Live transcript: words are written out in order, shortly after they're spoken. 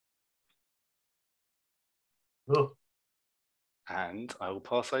Cool. And I will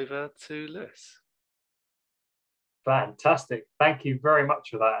pass over to Lewis. Fantastic. Thank you very much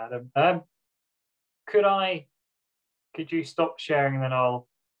for that, Adam. Could you stop sharing and then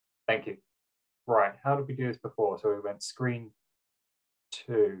thank you. Right, how did we do this before? So we went screen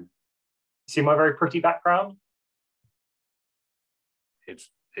 2. See my very pretty background? It's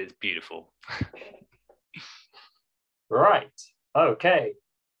beautiful. Right, okay.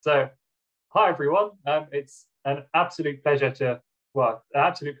 So, hi everyone. It's an absolute pleasure to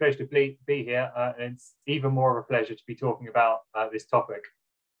be here. And it's even more of a pleasure to be talking about this topic.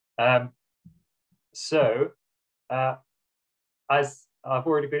 As I've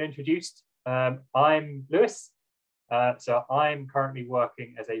already been introduced, I'm Lewis. So I'm currently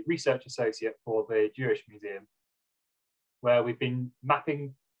working as a research associate for the Jewish Museum, where we've been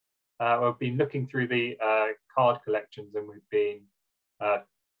mapping, we've been looking through the card collections, and we've been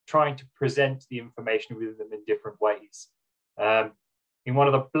trying to present the information within them in different ways. In one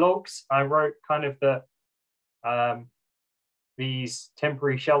of the blogs, I wrote kind of that these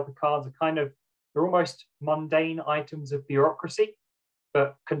temporary shelter cards are they're almost mundane items of bureaucracy,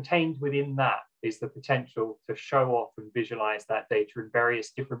 but contained within that is the potential to show off and visualize that data in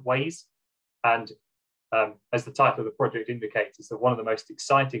various different ways. And as the title of the project indicates, is that one of the most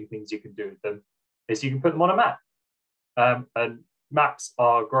exciting things you can do with them is you can put them on a map. And maps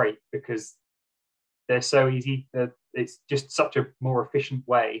are great because they're so easy. It's just such a more efficient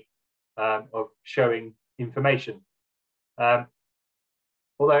way of showing information.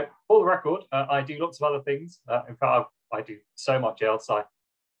 Although, for the record, I do lots of other things. In fact, I do so much else.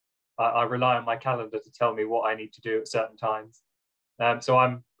 I rely on my calendar to tell me what I need to do at certain times. So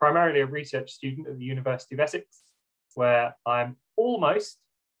I'm primarily a research student at the University of Essex, where I'm almost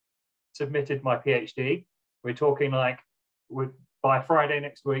submitted my PhD. We're talking by Friday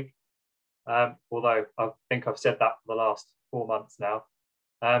next week, although I think I've said that for the last 4 months now.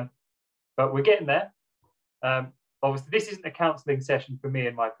 But we're getting there. Obviously, this isn't a counselling session for me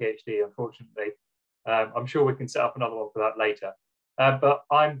and my PhD, unfortunately. I'm sure we can set up another one for that later. But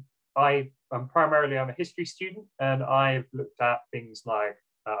I'm a history student, and I've looked at things like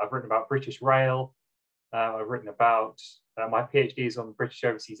I've written about British Rail. I've written about my PhD is on the British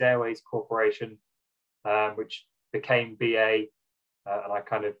Overseas Airways Corporation, which became BA, and I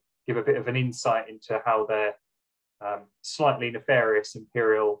kind of give a bit of an insight into how their slightly nefarious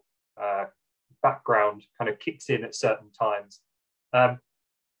imperial background kind of kicks in at certain times.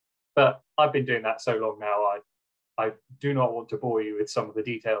 But I've been doing that so long now, I do not want to bore you with some of the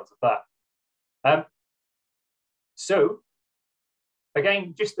details of that. So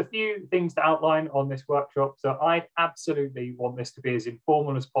again, just a few things to outline on this workshop. So I absolutely want this to be as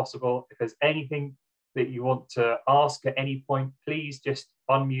informal as possible. If there's anything that you want to ask at any point, please just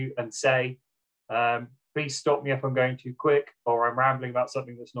unmute and say. Please stop me if I'm going too quick or I'm rambling about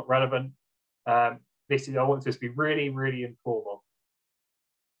something that's not relevant. I want this to be really, really informal.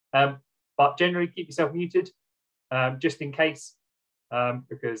 But generally keep yourself muted, just in case,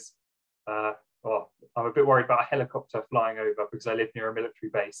 because I'm a bit worried about a helicopter flying over because I live near a military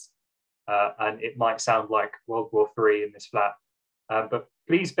base, and it might sound like World War III in this flat. But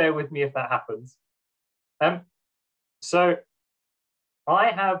please bear with me if that happens. So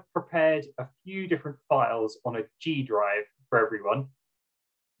I have prepared a few different files on a G drive for everyone,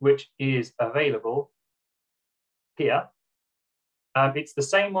 which is available here. It's the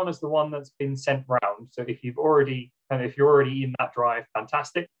same one as the one that's been sent round. So if you're already in that drive,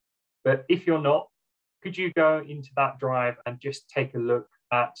 fantastic. But if you're not, could you go into that drive and just take a look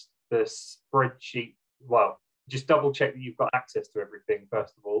at the spreadsheet? Well, just double check that you've got access to everything,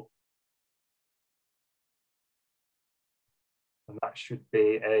 first of all. And that should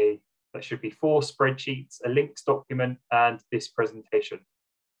be 4 spreadsheets, a links document, and this presentation.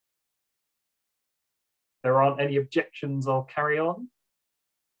 If there aren't any objections, I'll carry on.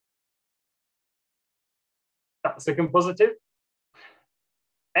 That's looking positive.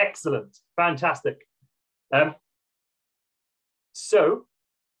 Excellent, fantastic. So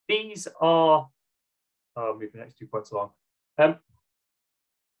these are, I'll move the next 2 points along.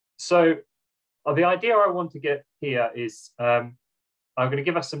 So the idea I want to get here is I'm going to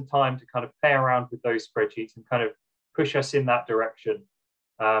give us some time to kind of play around with those spreadsheets and kind of push us in that direction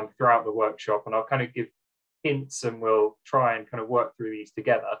throughout the workshop. And I'll kind of give hints and we'll try and kind of work through these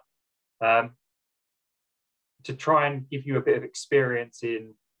together to try and give you a bit of experience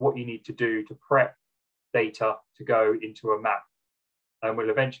in what you need to do to prep data to go into a map. And we'll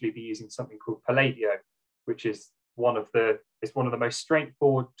eventually be using something called Palladio, which is one of the most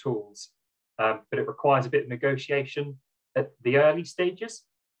straightforward tools, but it requires a bit of negotiation at the early stages,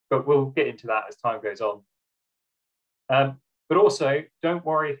 but we'll get into that as time goes on. But also, don't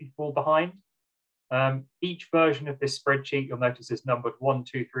worry if you fall behind. Each version of this spreadsheet, you'll notice, is numbered 1,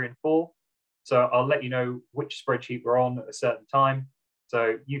 2, 3, and 4. So I'll let you know which spreadsheet we're on at a certain time.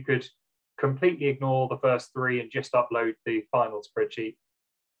 So you could completely ignore the first 3 and just upload the final spreadsheet.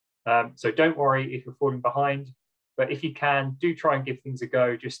 So don't worry if you're falling behind, but if you can, do try and give things a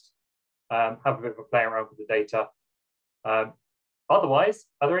go. Just have a bit of a play around with the data. Otherwise,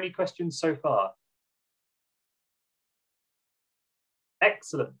 are there any questions so far?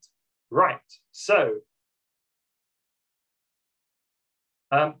 Excellent. Right. So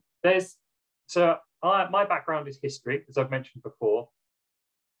my background is history, as I've mentioned before,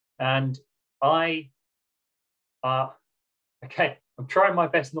 and okay, I'm trying my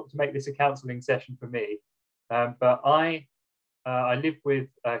best not to make this a counselling session for me, but I live with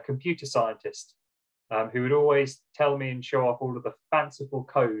a computer scientist who would always tell me and show off all of the fanciful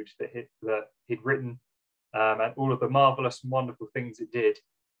code that he'd written and all of the marvelous and wonderful things it did.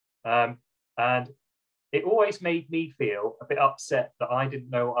 And it always made me feel a bit upset that I didn't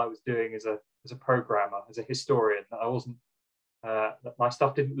know what I was doing as a programmer, as a historian, that I wasn't, that my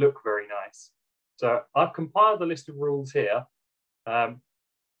stuff didn't look very nice. So I've compiled a list of rules here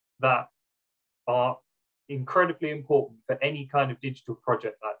that are incredibly important for any kind of digital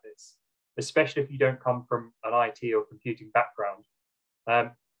project like this, especially if you don't come from an IT or computing background.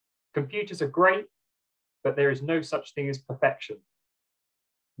 Computers are great, but there is no such thing as perfection.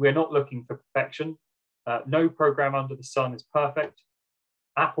 We're not looking for perfection. No program under the sun is perfect.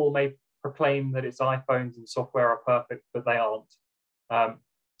 Apple may proclaim that its iPhones and software are perfect, but they aren't.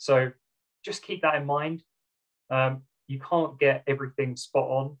 So just keep that in mind. You can't get everything spot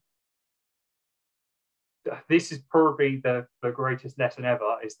on. This is probably the greatest lesson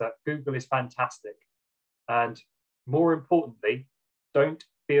ever, is that Google is fantastic. And more importantly, don't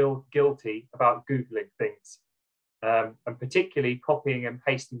feel guilty about Googling things, and particularly copying and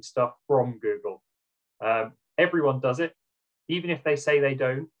pasting stuff from Google. Everyone does it. Even if they say they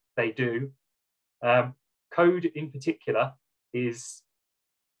don't, they do. Code in particular is,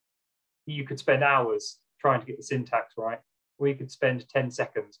 you could spend hours trying to get the syntax right. We could spend 10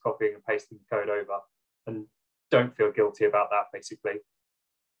 seconds copying and pasting the code over, and don't feel guilty about that, basically.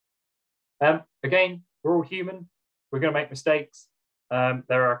 Again, we're all human. We're going to make mistakes.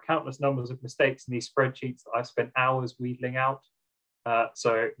 There are countless numbers of mistakes in these spreadsheets that I've spent hours wheedling out.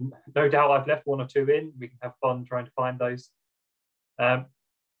 So no doubt I've left 1 or 2 in. We can have fun trying to find those.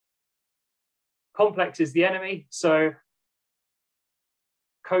 Complex is the enemy. So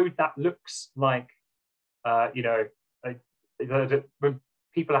code that looks like, when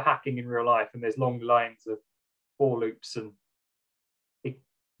people are hacking in real life and there's long lines of for loops, and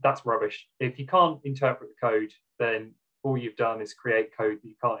that's rubbish. If you can't interpret the code, then all you've done is create code that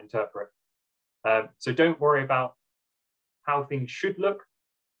you can't interpret. So don't worry about how things should look.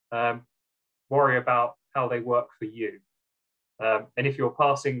 Worry about how they work for you. And if you're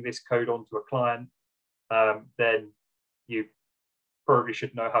passing this code on to a client, then you probably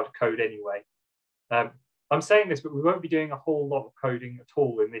should know how to code anyway. I'm saying this, but we won't be doing a whole lot of coding at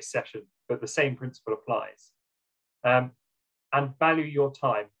all in this session, but the same principle applies. And value your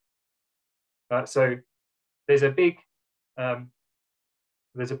time. So there's a big kind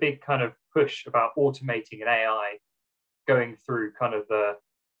of push about automating an AI going through kind of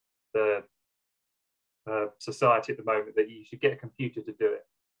the society at the moment, that you should get a computer to do it.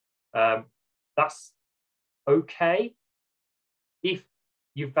 That's okay if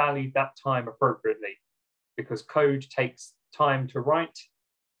you value that time appropriately, because code takes time to write.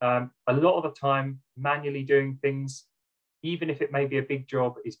 A lot of the time, manually doing things, even if it may be a big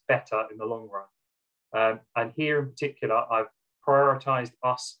job, is better in the long run. And here in particular, I've prioritized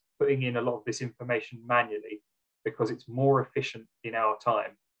us putting in a lot of this information manually because it's more efficient in our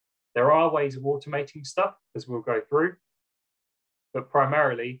time. There are ways of automating stuff, as we'll go through, but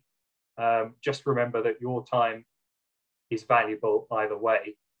primarily, just remember that your time is valuable either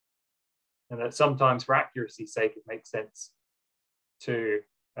way, and that sometimes for accuracy's sake, it makes sense to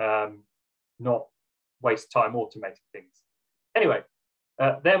not waste time automating things. Anyway,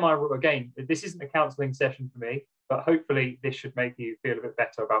 again, this isn't a counselling session for me, but hopefully this should make you feel a bit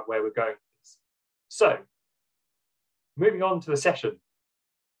better about where we're going with this. So, moving on to the session.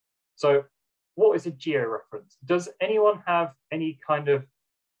 So, what is a georeference? Does anyone have any kind of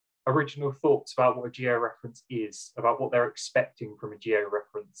original thoughts about what a georeference is, about what they're expecting from a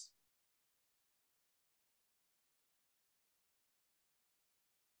georeference?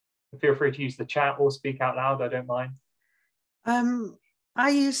 Feel free to use the chat or speak out loud, I don't mind. I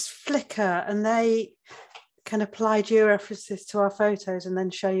use Flickr, and they can apply georeferences to our photos and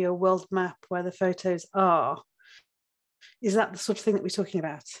then show you a world map where the photos are. Is that the sort of thing that we're talking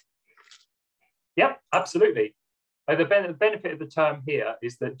about? Yeah, absolutely. The benefit of the term here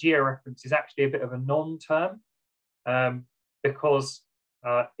is that georeference is actually a bit of a non-term, because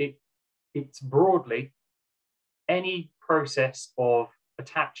it's broadly any process of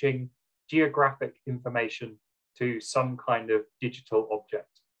attaching geographic information to some kind of digital object.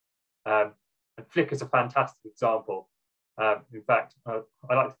 And Flickr is a fantastic example. In fact, I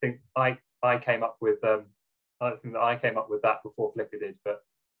like to think I came up with that before Flickr did, but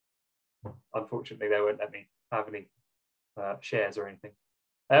unfortunately they won't let me have any shares or anything.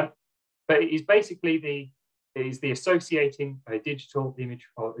 But it is basically the associating a digital image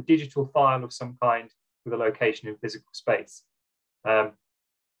or a digital file of some kind with a location in physical space. And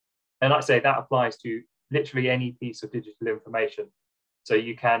I say that applies to literally any piece of digital information. So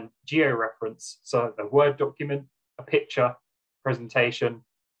you can geo-reference, so a Word document, a picture, presentation,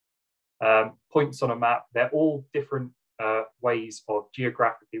 points on a map. They're all different ways of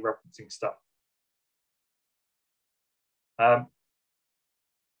geographically referencing stuff.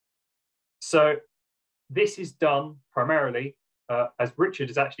 So this is done primarily, as Richard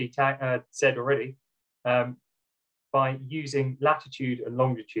has actually said already, by using latitude and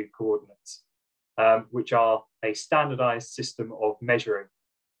longitude coordinates, which are a standardized system of measuring.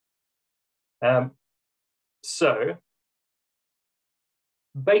 So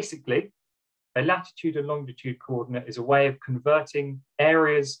basically, a latitude and longitude coordinate is a way of converting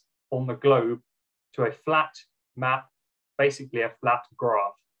areas on the globe to a flat map, basically a flat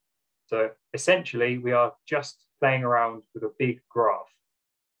graph. So essentially, we are just playing around with a big graph.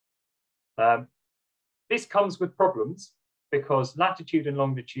 This comes with problems because latitude and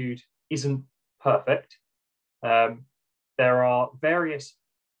longitude isn't perfect. There are various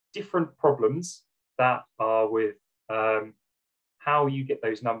different problems that are with how you get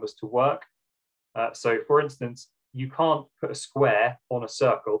those numbers to work. So for instance, you can't put a square on a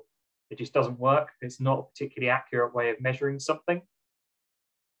circle. It just doesn't work. It's not a particularly accurate way of measuring something.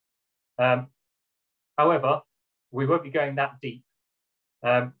 However, we won't be going that deep.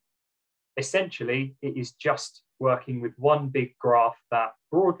 Essentially, it is just working with one big graph that,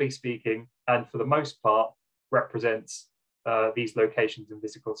 broadly speaking, and for the most part, represents these locations in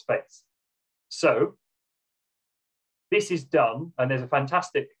physical space. So this is done, and there's a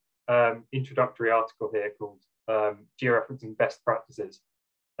fantastic introductory article here called Geo-referencing Best Practices,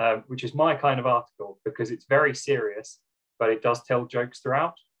 which is my kind of article because it's very serious, but it does tell jokes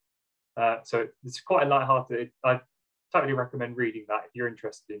throughout. So it's quite a lighthearted. I totally recommend reading that if you're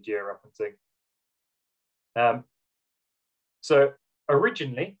interested in georeferencing. So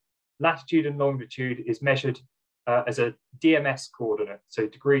originally, latitude and longitude is measured as a DMS coordinate, so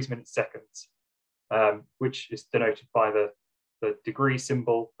degrees, minutes, seconds, which is denoted by the degree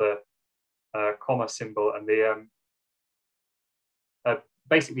symbol, the comma symbol, and the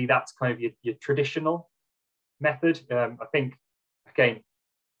basically that's kind of your traditional method. I think, again,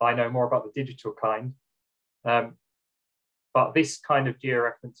 I know more about the digital kind, but this kind of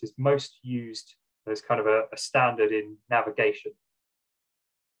georeference is most used as kind of a standard in navigation.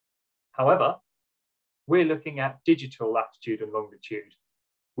 However, we're looking at digital latitude and longitude,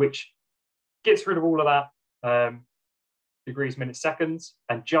 which gets rid of all of that degrees, minutes, seconds,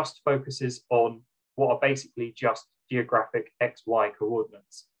 and just focuses on what are basically just geographic XY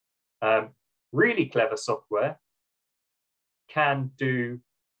coordinates. Really clever software can do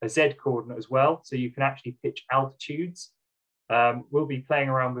a Z coordinate as well, so you can actually pitch altitudes. We'll be playing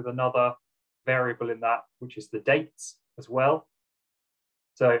around with another variable in that, which is the dates as well.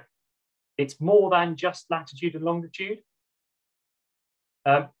 So it's more than just latitude and longitude.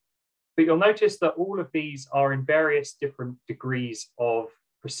 But you'll notice that all of these are in various different degrees of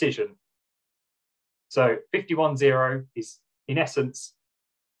precision. So 51.0 is, in essence,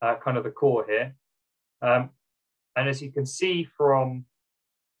 kind of the core here. And as you can see from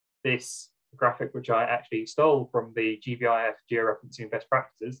this graphic, which I actually stole from the GBIF Geo-referencing Best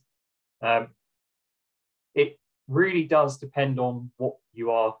Practices, it really does depend on what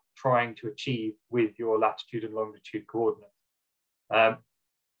you are trying to achieve with your latitude and longitude coordinate.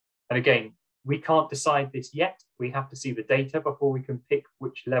 And again, we can't decide this yet. We have to see the data before we can pick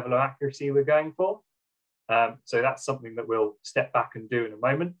which level of accuracy we're going for. So that's something that we'll step back and do in a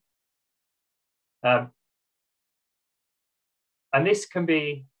moment. And this can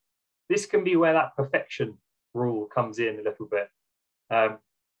be where that perfection rule comes in a little bit,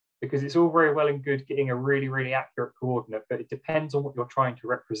 because it's all very well and good getting a really, really accurate coordinate, but it depends on what you're trying to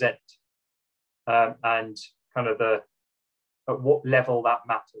represent and kind of at what level that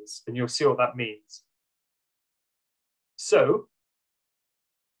matters, and you'll see what that means. So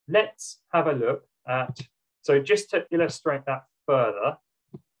let's have a look at So just to illustrate that further,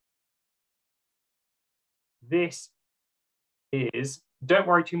 this is, don't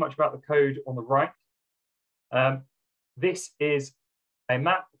worry too much about the code on the right. This is a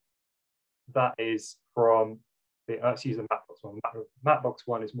map that is from the, let's use the Mapbox one. Mapbox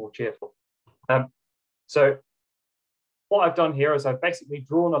one is more cheerful. So what I've done here is I've basically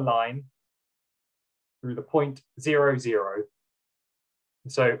drawn a line through the point 0, 0.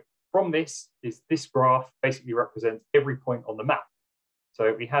 So from this graph basically represents every point on the map.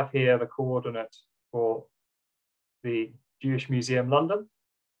 So we have here the coordinate for the Jewish Museum London,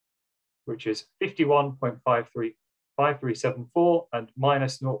 which is 51.5374 and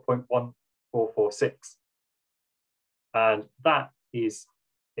minus 0.1446. And that is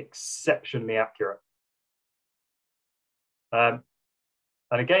exceptionally accurate. And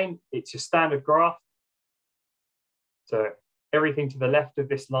again, it's your standard graph. So everything to the left of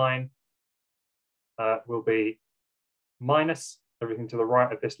this line will be minus, everything to the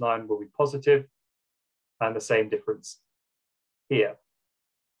right of this line will be positive, and the same difference here.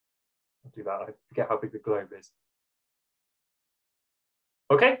 I'll do that, I forget how big the globe is.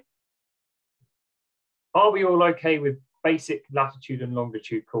 Okay. Are we all okay with basic latitude and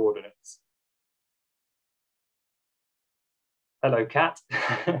longitude coordinates? Hello, Kat.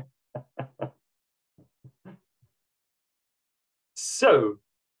 So,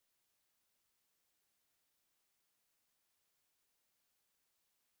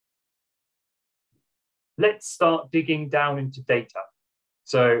 let's start digging down into data.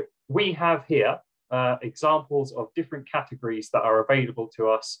 So we have here examples of different categories that are available to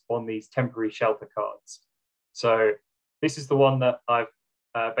us on these temporary shelter cards. So this is the one that I've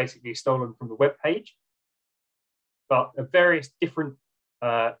basically stolen from the web page, but various different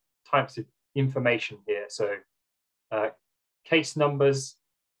types of information here. So case numbers,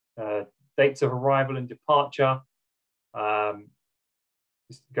 dates of arrival and departure,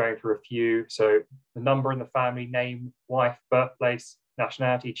 just going through a few. So the number in the family, name, wife, birthplace,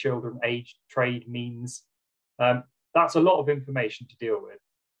 nationality, children, age, trade, means. That's a lot of information to deal with.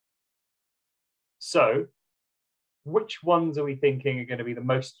 So which ones are we thinking are going to be the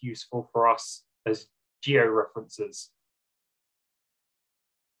most useful for us as georeferences?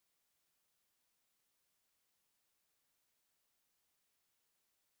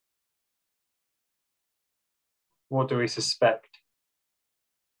 What do we suspect?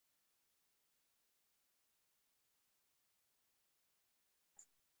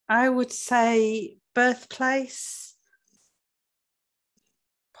 I would say birthplace,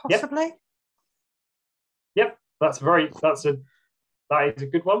 possibly. Yep, that is a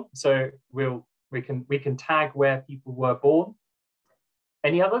good one. So we can tag where people were born.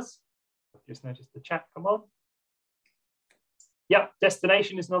 Any others? I've just noticed the chat come on. Yep,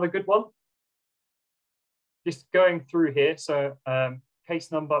 destination is another good one. Just going through here. So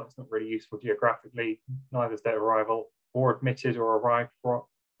case number, it's not really useful geographically, neither is date of arrival, or admitted or arrived from.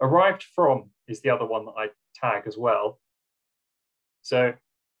 Arrived from is the other one that I tag as well. So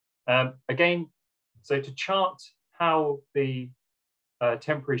again, so to chart how the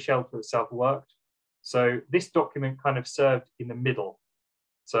temporary shelter itself worked, so this document kind of served in the middle.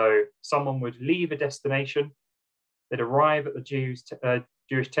 So someone would leave a destination, they'd arrive at the Jewish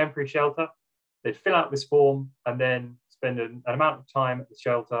temporary shelter, they'd fill out this form and then spend an amount of time at the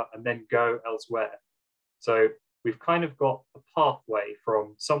shelter and then go elsewhere. So we've kind of got a pathway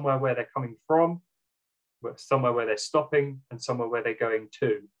from somewhere where they're coming from, somewhere where they're stopping, and somewhere where they're going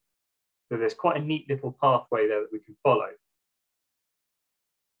to. So there's quite a neat little pathway there that we can follow.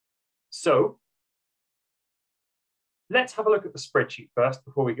 So let's have a look at the spreadsheet first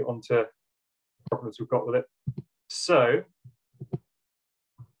before we get on to the problems we've got with it. So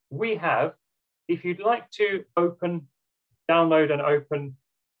we have, if you'd like to download and open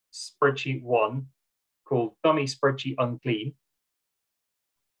spreadsheet 1, called Dummy Spreadsheet Unclean.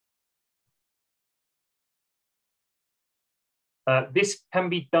 This can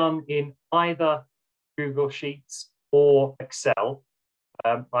be done in either Google Sheets or Excel.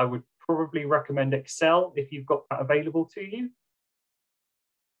 I would probably recommend Excel if you've got that available to you.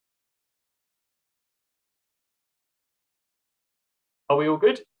 Are we all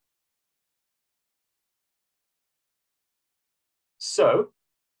good? So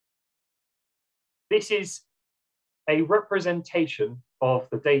this is a representation of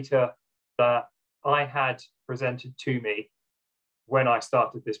the data that I had presented to me when I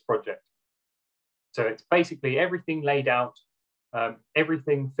started this project. So it's basically everything laid out,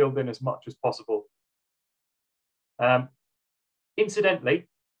 everything filled in as much as possible. Incidentally,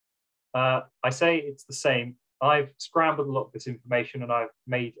 I say it's the same. I've scrambled a lot of this information and I've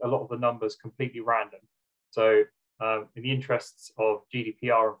made a lot of the numbers completely random. So in the interests of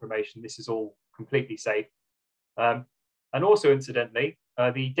GDPR information, this is all completely safe. And also, incidentally,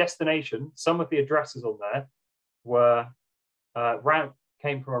 the destination, some of the addresses on there were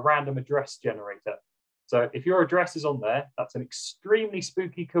came from a random address generator. So if your address is on there, that's an extremely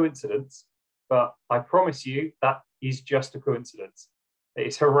spooky coincidence, but I promise you that is just a coincidence.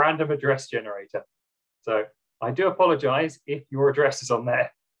 It's a random address generator. So I do apologize if your address is on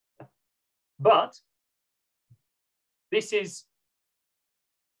there, but this is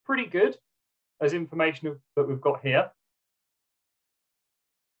pretty good as information that we've got here.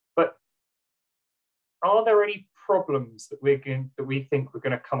 But are there any problems that we think we're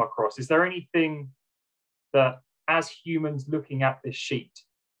going to come across? Is there anything that, as humans looking at this sheet,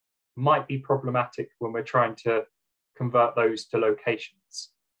 might be problematic when we're trying to convert those to locations?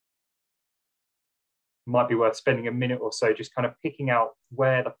 Might be worth spending a minute or so just kind of picking out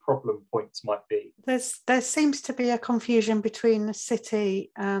where the problem points might be. There seems to be a confusion between the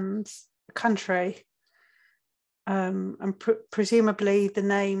city and the country, and presumably the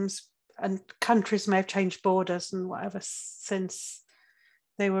names and countries may have changed borders and whatever since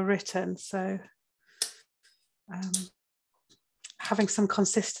they were written. So having some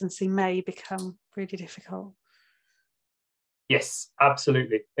consistency may become really difficult. Yes,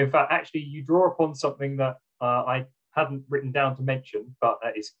 absolutely. In fact, actually, you draw upon something that I hadn't written down to mention, but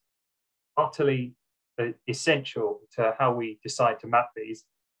that is utterly essential to how we decide to map these.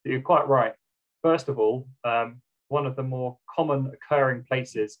 You're quite right. First of all, one of the more common occurring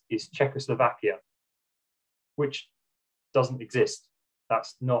places is Czechoslovakia, which doesn't exist.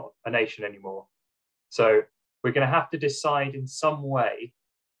 That's not a nation anymore. So we're going to have to decide in some way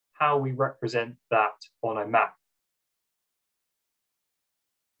how we represent that on a map.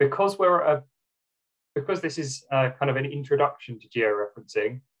 Because this is kind of an introduction to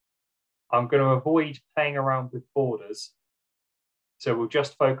georeferencing, I'm going to avoid playing around with borders. So we'll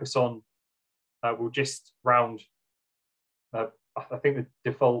just focus on, we'll just round, I think the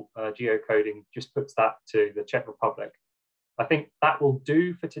default geocoding just puts that to the Czech Republic. I think that will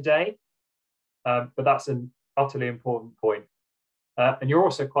do for today, but that's an utterly important point. And you're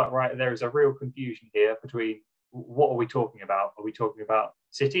also quite right, there is a real confusion here between what are we talking about? Are we talking about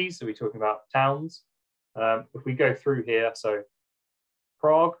cities? Are we talking about towns? If we go through here, so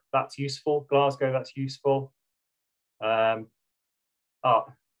Prague, that's useful. Glasgow, that's useful.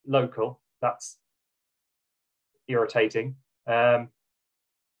 Local, that's irritating. Frankfurt,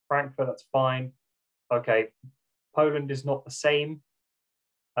 that's fine. Okay, Poland is not the same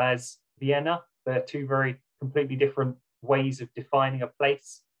as Vienna. They're two very completely different ways of defining a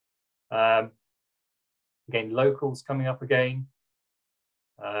place. Again, locals coming up again.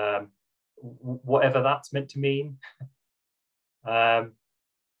 Whatever that's meant to mean.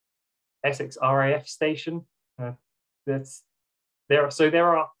 Essex RAF station. There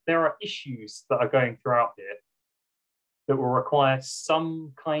are issues that are going throughout here that will require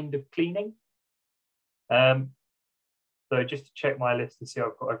some kind of cleaning. So just to check my list and see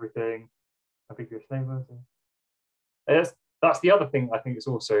I've got everything. Ambiguous neighbours. That's the other thing I think is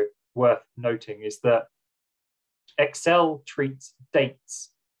also worth noting is that Excel treats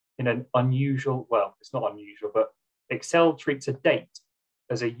dates in an unusual, well, it's not unusual, but Excel treats a date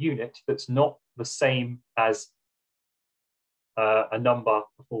as a unit that's not the same as a number,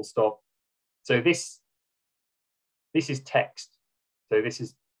 a full stop. So this is text. So this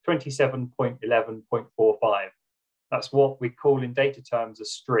is 27.11.45. That's what we call in data terms a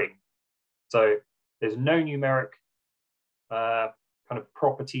string. So there's no numeric kind of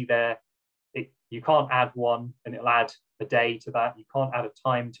property there. You can't add one and it'll add a day to that. You can't add a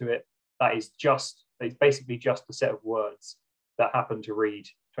time to it. It's basically just a set of words that happen to read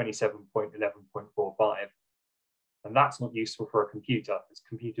 27.11.45. And that's not useful for a computer, as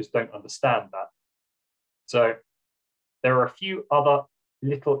computers don't understand that. So there are a few other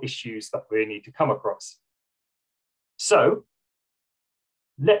little issues that we need to come across. So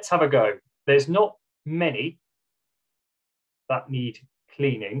let's have a go. There's not many that need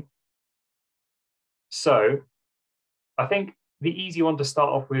cleaning. So I think the easy one to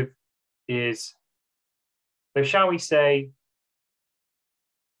start off with is, so shall we say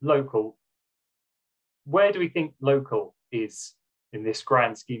local? Where do we think local is in this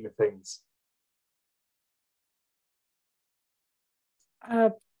grand scheme of things?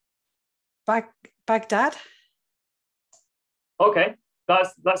 Baghdad. Okay,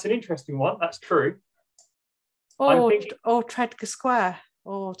 that's an interesting one. That's true. Or Tredegar Square,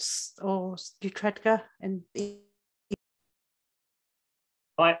 or Tredegar. And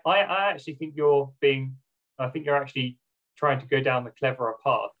I actually think you're actually trying to go down the cleverer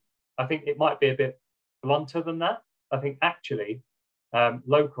path. I think it might be a bit blunter than that. I think actually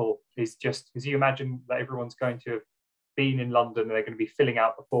local is just because you imagine that everyone's going to have been in London and they're going to be filling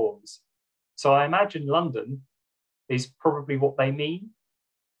out the forms. So I imagine London is probably what they mean,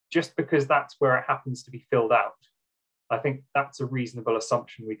 just because that's where it happens to be filled out. I think that's a reasonable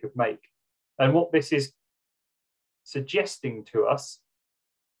assumption we could make. And what this is suggesting to us,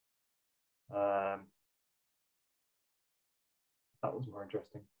 that was more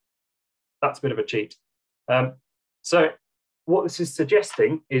interesting. That's a bit of a cheat. So what this is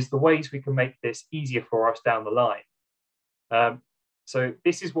suggesting is the ways we can make this easier for us down the line. So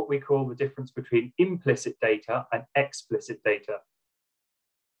this is what we call the difference between implicit data and explicit data.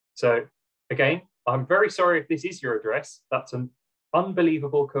 So again, I'm very sorry if this is your address. That's an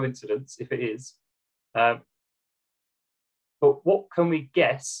unbelievable coincidence if it is. But what can we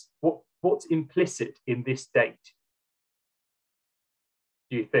guess? What's implicit in this date?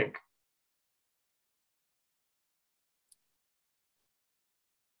 Do you think?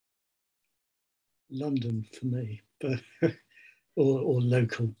 London for me, but or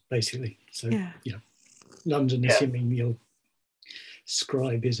local basically. So yeah, London, assuming your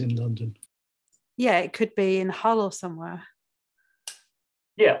scribe is in London. Yeah, it could be in Hull or somewhere.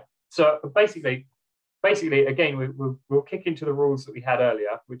 Yeah. So basically, again, we'll kick into the rules that we had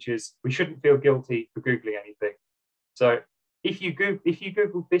earlier, which is we shouldn't feel guilty for Googling anything. So if you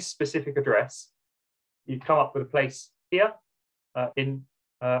Google this specific address, you come up with a place here in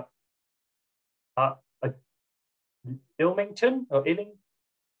Ilmington or Illing.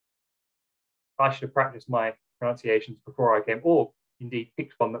 I should have practiced my pronunciations before I came, or indeed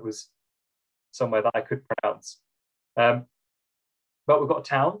picked one that was somewhere that I could pronounce. But we've got a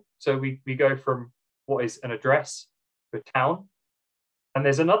town, so we go from what is an address to a town. And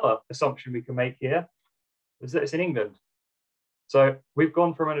there's another assumption we can make here, is that it's in England. So we've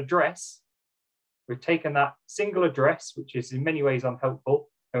gone from an address, we've taken that single address, which is in many ways unhelpful,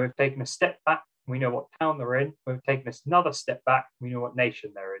 and we've taken a step back, we know what town they're in. We've taken another step back, we know what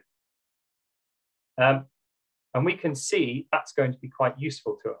nation they're in. And we can see that's going to be quite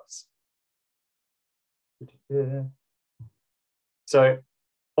useful to us. So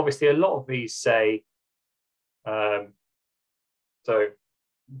obviously a lot of these say, so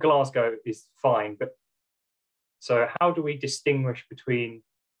Glasgow is fine, but so how do we distinguish between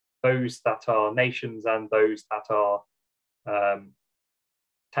those that are nations and those that are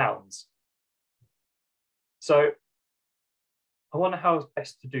towns? So I wonder how it's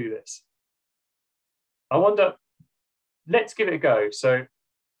best to do this. I wonder, let's give it a go. So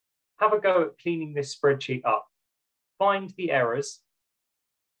have a go at cleaning this spreadsheet up. Find the errors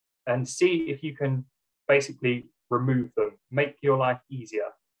and see if you can basically remove them, make your life easier,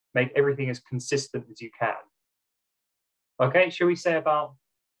 make everything as consistent as you can. Okay, shall we say about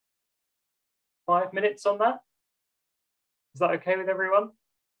 5 minutes on that? Is that okay with everyone?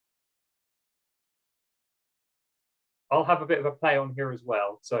 I'll have a bit of a play on here as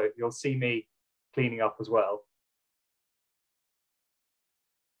well, so you'll see me cleaning up as well.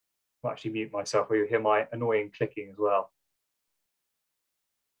 I'll actually mute myself where you hear my annoying clicking as well.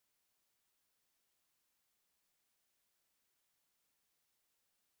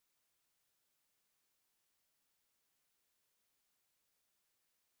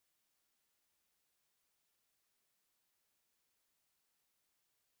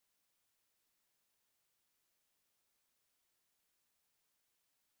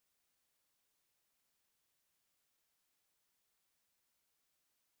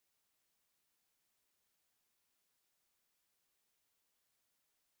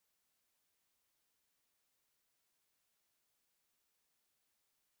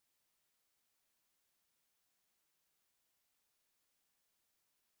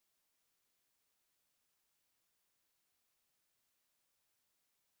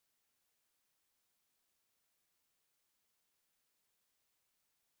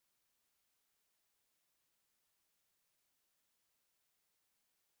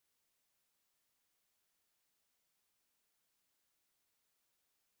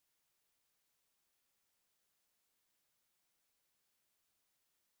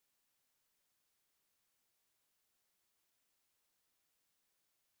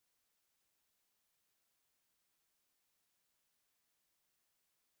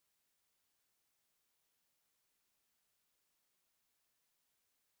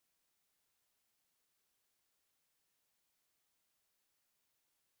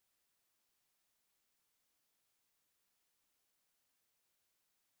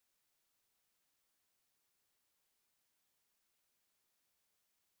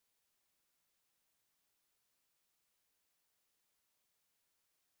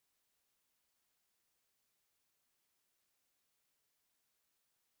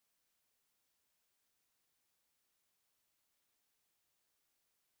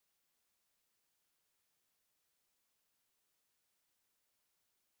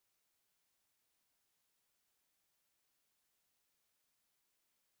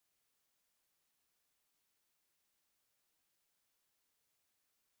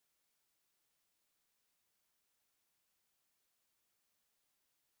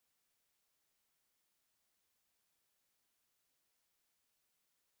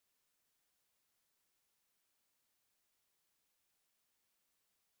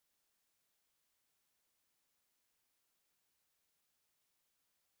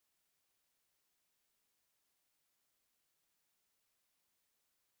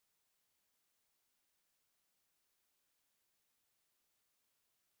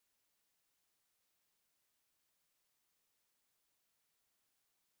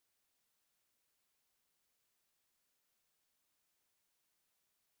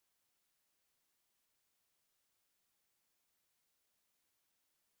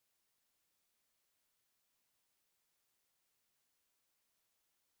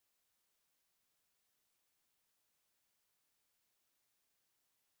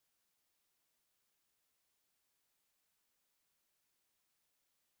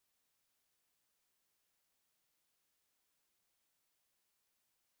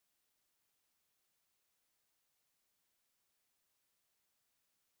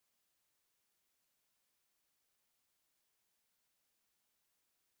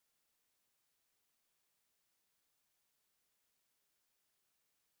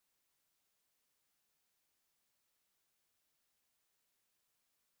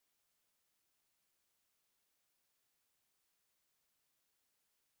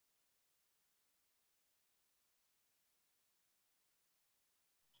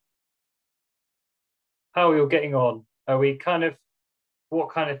 how are we all getting on? Are we kind of, what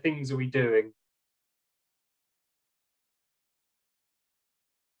kind of things are we doing?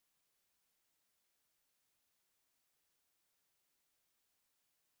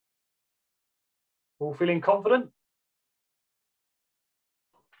 All feeling confident?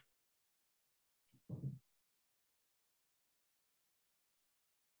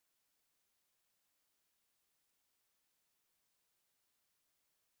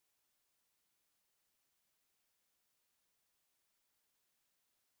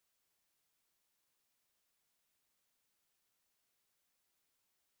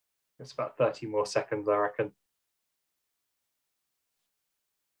 It's about 30 more seconds, I reckon.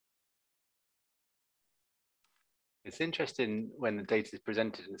 It's interesting when the data is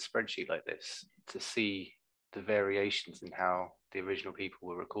presented in a spreadsheet like this to see the variations in how the original people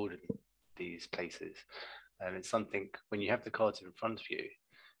were recorded in these places. And it's something, when you have the cards in front of you,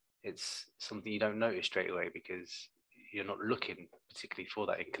 it's something you don't notice straight away because you're not looking particularly for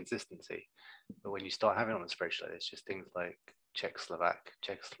that inconsistency. But when you start having it on a spreadsheet like this, just things like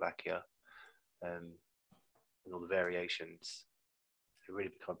Czechoslovakia, and all the variations, they really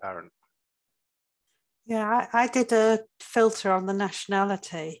become apparent. Yeah, I did a filter on the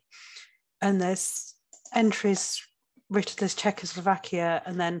nationality, and there's entries written as Czechoslovakia,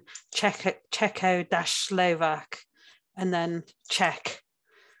 and then Czech-Slovak, and then Czech.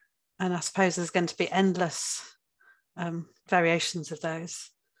 And I suppose there's going to be endless variations of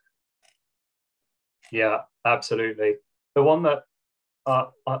those. Yeah, absolutely. The one that I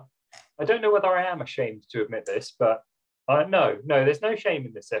don't know whether I am ashamed to admit this, but no, there's no shame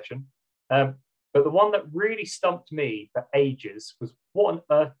in this session. But the one that really stumped me for ages was, what on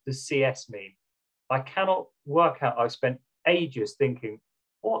earth does CS mean? I cannot work out. I've spent ages thinking,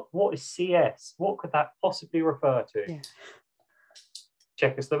 what is CS? What could that possibly refer to? Yeah.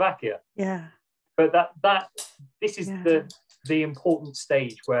 Czechoslovakia. Yeah. But this is the important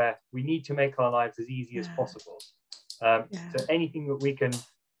stage where we need to make our lives as easy as possible. So anything that we can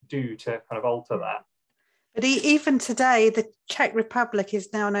do to kind of alter that. But even today, the Czech Republic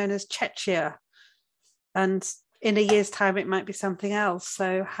is now known as Czechia. And in a year's time, it might be something else.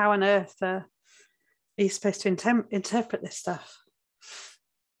 So how on earth are you supposed to interpret this stuff?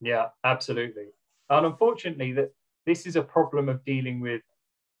 Yeah, absolutely. And unfortunately, this is a problem of dealing with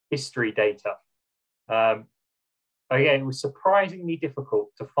history data. Again, it was surprisingly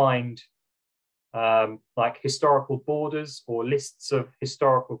difficult to find like historical borders or lists of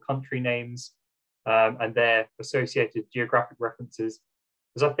historical country names and their associated geographic references.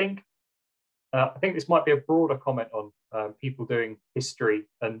 Because I think this might be a broader comment on people doing history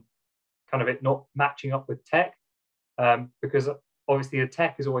and kind of it not matching up with tech, because obviously the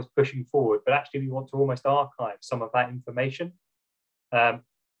tech is always pushing forward, but actually we want to almost archive some of that information.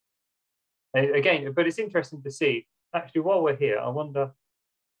 Again, but it's interesting to see, actually, while we're here, I wonder,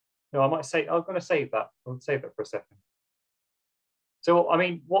 I might say, I'm going to save that. I'll save that for a second. So, I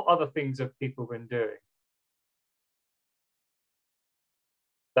mean, what other things have people been doing?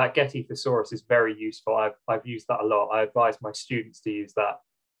 That Getty thesaurus is very useful. I've used that a lot. I advise my students to use that.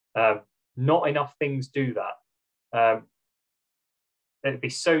 Not enough things do that. It'd be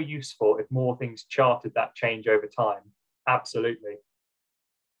so useful if more things charted that change over time. Absolutely.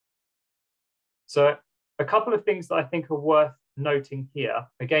 So a couple of things that I think are worth noting here,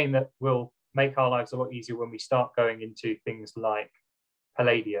 again, that will make our lives a lot easier when we start going into things like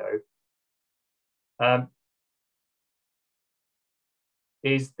Palladio,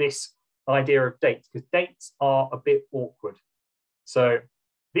 is this idea of dates, because dates are a bit awkward. So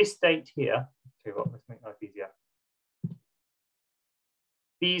this date here, let's make life easier.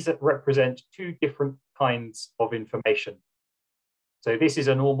 These represent two different kinds of information. So this is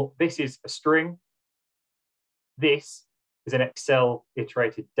a string. This is an Excel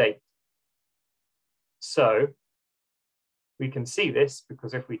iterated date. So we can see this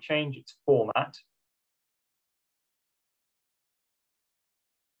because if we change its format,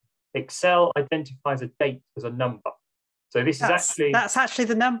 Excel identifies a date as a number. So that's actually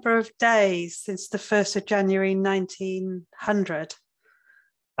the number of days since the 1st of January 1900.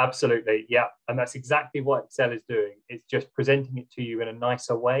 Absolutely, yeah. And that's exactly what Excel is doing. It's just presenting it to you in a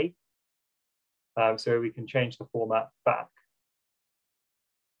nicer way. So we can change the format back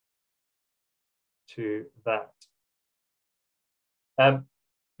to that.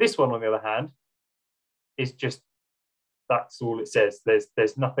 This one, on the other hand, is just, that's all it says.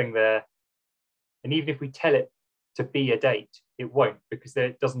 There's nothing there. And even if we tell it to be a date, it won't, because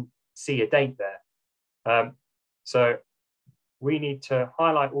it doesn't see a date there. So we need to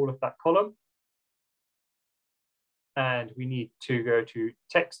highlight all of that column. And we need to go to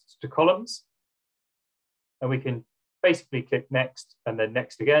text to columns. And we can basically click next and then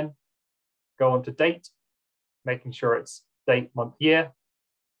next again, go on to date, making sure it's date, month, year,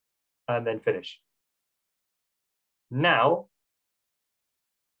 and then finish. Now,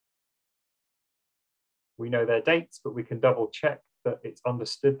 we know their dates, but we can double check that it's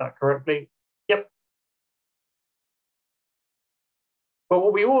understood that correctly. Yep. But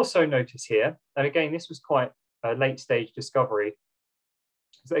what we also notice here, and again, this was quite a late stage discovery,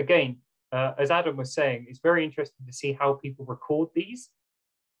 is that again, as Adam was saying, it's very interesting to see how people record these.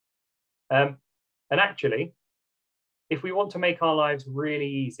 And actually, if we want to make our lives really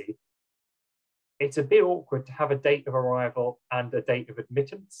easy, it's a bit awkward to have a date of arrival and a date of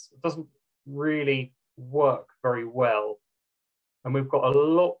admittance. It doesn't really work very well. And we've got a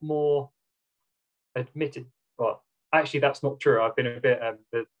lot more admitted, well, actually that's not true. I've been a bit,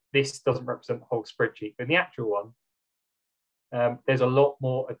 this doesn't represent the whole spreadsheet, but in the actual one, there's a lot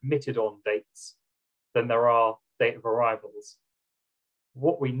more admitted on dates than there are date of arrivals.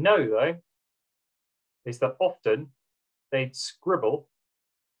 What we know though, is that often they'd scribble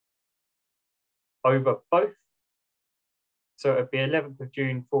over both. So it'd be 11th of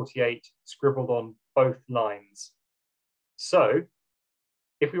June, 48, scribbled on both lines. So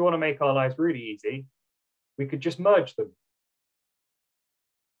if we want to make our lives really easy, we could just merge them.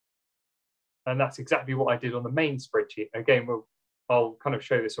 And that's exactly what I did on the main spreadsheet. Again, I'll kind of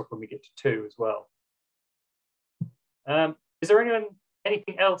show this off when we get to 2 as well. Is there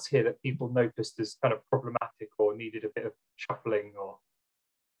anything else here that people noticed as kind of problematic or needed a bit of shuffling or?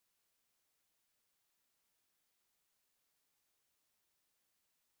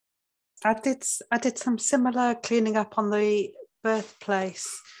 I did some similar cleaning up on the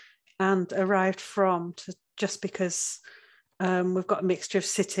birthplace and arrived from, just because we've got a mixture of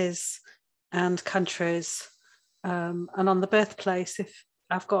cities and countries. And on the birthplace, if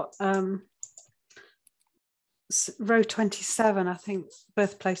I've got row 27, I think,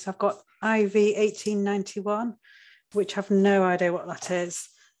 birthplace, I've got IV 1891, which I've no idea what that is.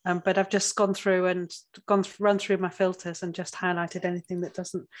 But I've just gone through and run through my filters and just highlighted anything that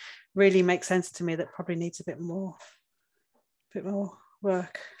doesn't really make sense to me, that probably needs a bit more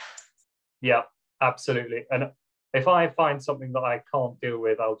work. Yeah, absolutely. And if I find something that I can't deal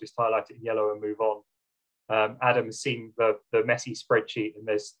with, I'll just highlight it in yellow and move on. Adam's seen the messy spreadsheet, and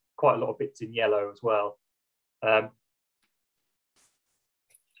there's quite a lot of bits in yellow as well. Go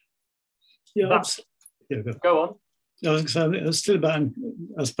on. I was still about,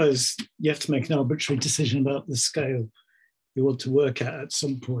 I suppose you have to make an arbitrary decision about the scale you want to work at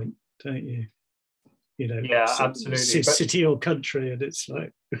some point, don't you? You know, yeah, absolutely. City or country, and it's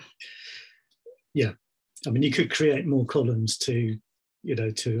like, yeah. I mean, you could create more columns to, you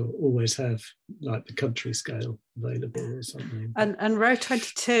know, to always have like the country scale available or something. And row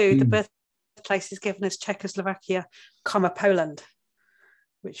 22, the birthplace is given as Czechoslovakia, Poland,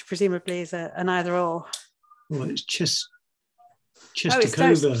 which presumably is an either or. Well, it's Chestakova.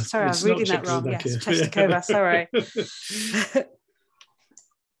 Oh, sorry, I was reading that wrong. Yes, Chestakova, sorry.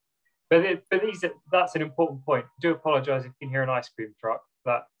 But that's an important point. I do apologise if you can hear an ice cream truck.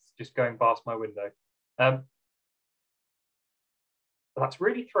 That's just going past my window. That's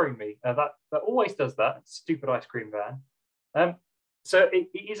really thrown me. That always does that. Stupid ice cream van. So it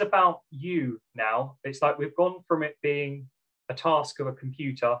is about you now. It's like we've gone from it being a task of a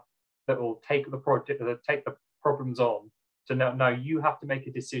computer that will take the problems on, to now you have to make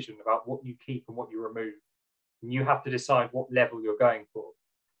a decision about what you keep and what you remove, and you have to decide what level you're going for.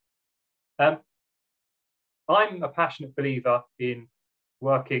 I'm a passionate believer in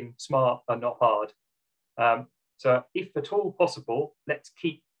working smart and not hard. So if at all possible, let's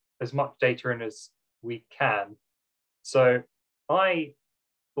keep as much data in as we can. So I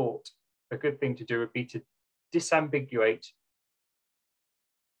thought a good thing to do would be to disambiguate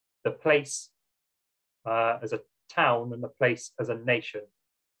the place as a town and the place as a nation.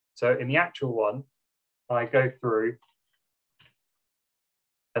 So in the actual one, I go through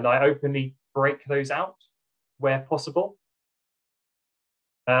and I openly break those out where possible.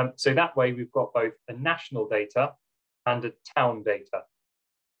 So that way we've got both a national data and a town data.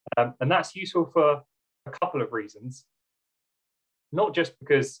 And that's useful for a couple of reasons. Not just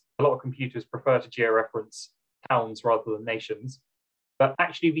because a lot of computers prefer to georeference towns rather than nations, but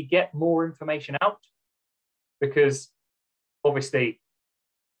actually we get more information out, because obviously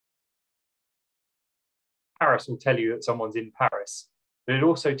Paris will tell you that someone's in Paris, but it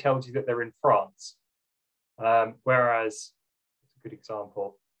also tells you that they're in France. Whereas, that's a good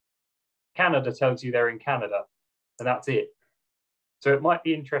example, Canada tells you they're in Canada, and that's it. So it might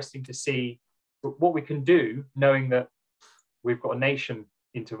be interesting to see what we can do, knowing that we've got a nation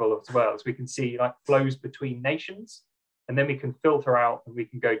interval as well. So we can see like flows between nations, and then we can filter out and we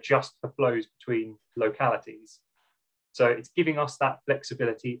can go just for flows between localities. So it's giving us that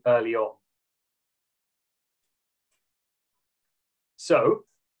flexibility early on. So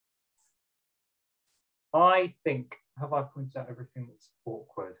I think, have I pointed out everything that's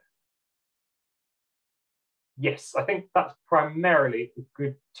awkward? Yes, I think that's primarily a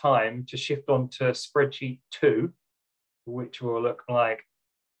good time to shift on to spreadsheet 2, which will look like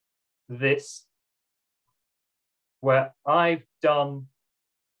this, where I've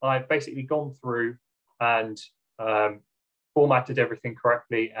basically gone through and formatted everything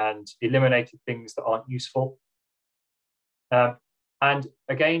correctly and eliminated things that aren't useful. And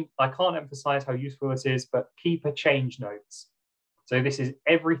again, I can't emphasize how useful this is, but keep a change notes. So this is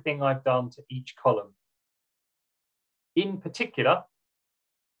everything I've done to each column. In particular,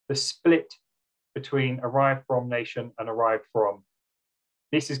 the split between arrived from nation and arrived from.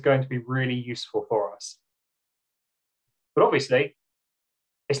 This is going to be really useful for us. But obviously,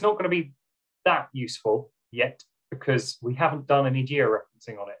 it's not going to be that useful yet because we haven't done any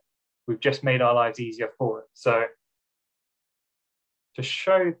geo-referencing on it. We've just made our lives easier for it. So to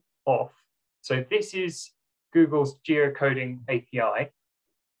show off, so this is Google's geocoding API.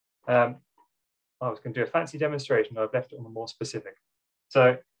 I was going to do a fancy demonstration, but I've left it on the more specific.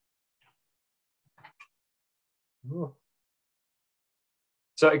 So,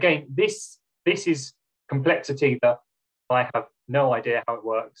 again, this is complexity that I have no idea how it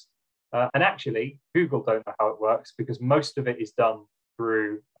works. And actually, Google don't know how it works because most of it is done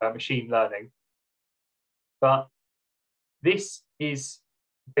through machine learning. But this is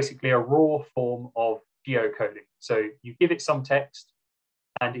basically a raw form of geocoding. So you give it some text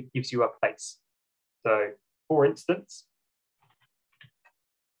and it gives you a place. So for instance,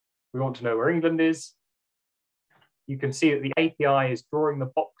 we want to know where England is. You can see that the API is drawing the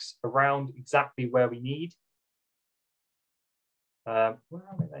box around exactly where we need. Where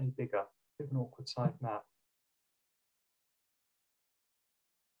am I any bigger? Bit of an awkward size map.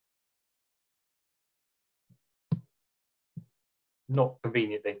 Not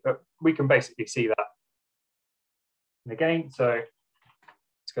conveniently, but we can basically see that. And again, so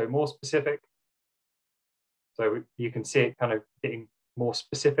let's go more specific. So you can see it kind of getting more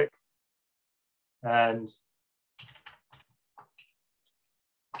specific. And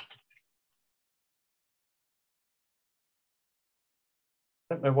I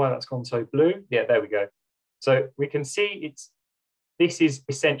don't know why that's gone so blue. Yeah, there we go. So we can see this is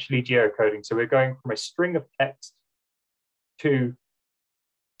essentially geocoding. So we're going from a string of text to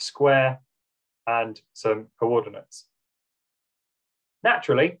square and some coordinates.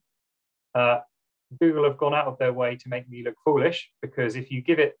 Naturally, Google have gone out of their way to make me look foolish because if you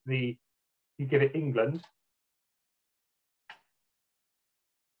give it England,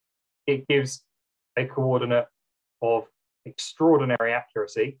 it gives a coordinate of extraordinary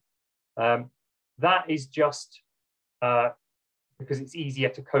accuracy. That is just because it's easier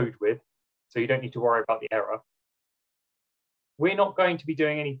to code with, so you don't need to worry about the error. We're not going to be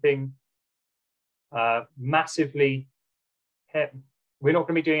doing anything massively. We're not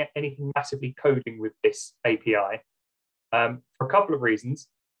going to be doing anything massively coding with this API for a couple of reasons.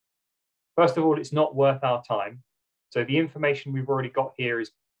 First of all, it's not worth our time. So the information we've already got here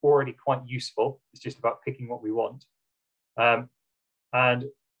is already quite useful. It's just about picking what we want. And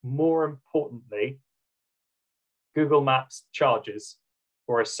more importantly, Google Maps charges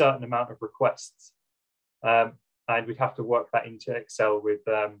for a certain amount of requests. And we'd have to work that into Excel with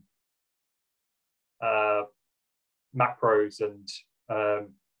macros and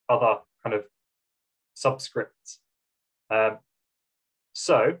other kind of subscripts.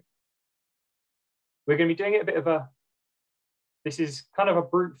 So we're going to be doing it a bit of this is kind of a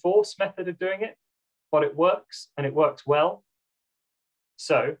brute force method of doing it, but it works and it works well.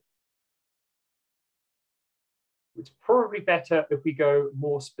 So it's probably better if we go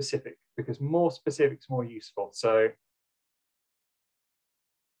more specific because more specific is more useful. So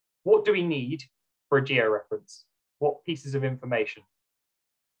what do we need for a georeference? What pieces of information?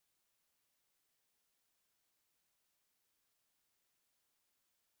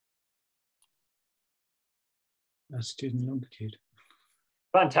 Latitude and longitude.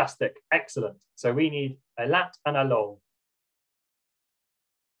 Fantastic, excellent. So we need a lat and a long.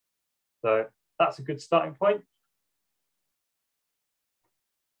 So that's a good starting point.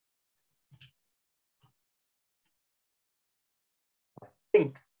 I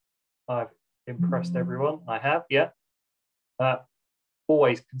think I've impressed everyone. I have, yeah.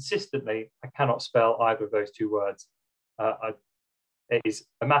 Always consistently, I cannot spell either of those two words. It is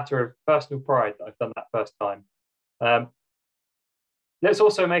a matter of personal pride that I've done that first time. Let's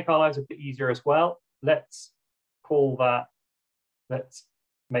also make our lives a bit easier as well. Let's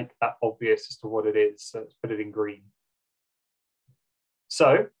make that obvious as to what it is. So let's put it in green.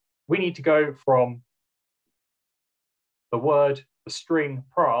 So we need to go from the string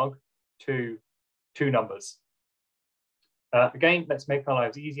Prague to 2 numbers. Again, let's make our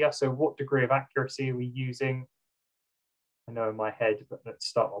lives easier. So what degree of accuracy are we using? I know in my head, but let's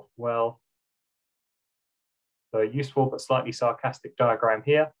start off well. So useful but slightly sarcastic diagram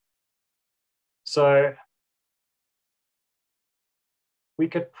here. So we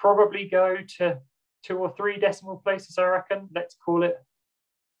could probably go to 2 or 3 decimal places, I reckon. Let's call it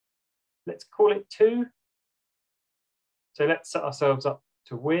 2. So let's set ourselves up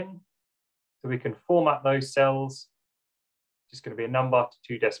to win. So we can format those cells. Just going to be a number to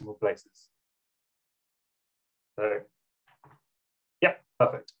 2 decimal places. So, yeah,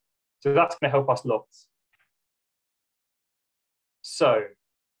 perfect. So that's going to help us lots. So,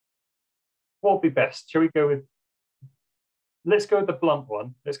 what would be best? Shall we go with, let's go with the blunt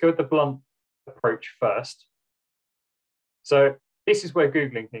one. Let's go with the blunt approach first. So this is where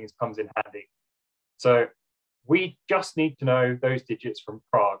Googling things comes in handy. So we just need to know those digits from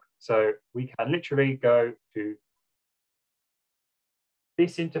Prague. So we can literally go to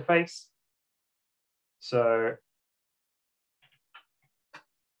this interface. So,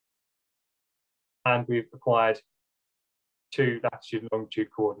 and we've acquired 2 latitude and longitude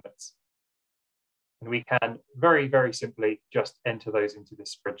coordinates. And we can very, very simply just enter those into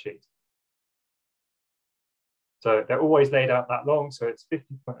this spreadsheet. So they're always laid out that long. So it's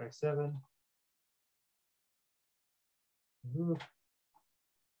 50.07.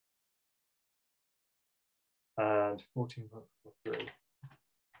 And 14.43.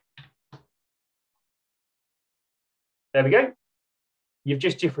 There we go. You've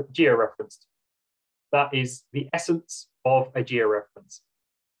just geo-referenced. That is the essence of a geo-reference.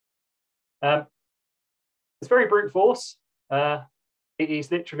 It's very brute force. It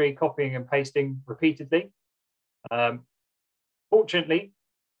is literally copying and pasting repeatedly. Fortunately,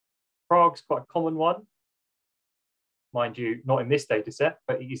 Prague's quite a common one. Mind you, not in this data set,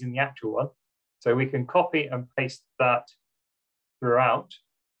 but it is in the actual one. So we can copy and paste that throughout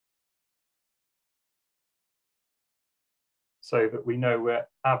so that we know we're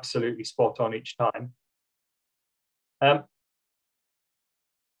absolutely spot on each time. The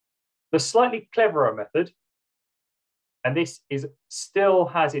slightly cleverer method, and this still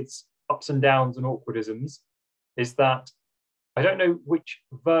has its ups and downs and awkwardisms, is that I don't know which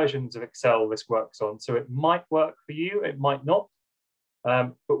versions of Excel this works on. So it might work for you, it might not.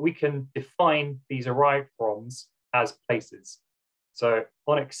 But we can define these arrived froms as places. So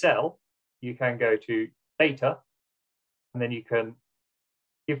on Excel, you can go to data, and then you can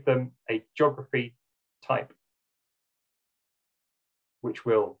give them a geography type, which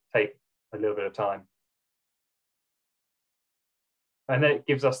will take a little bit of time. And then it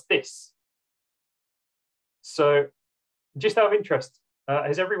gives us this. So just out of interest,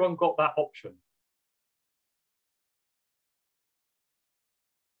 has everyone got that option?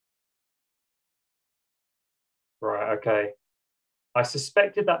 Right, okay. I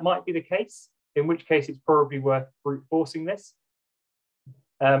suspected that might be the case, in which case it's probably worth brute forcing this.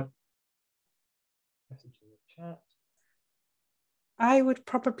 Message in the chat. I would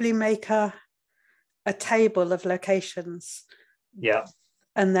probably make a table of locations. Yeah.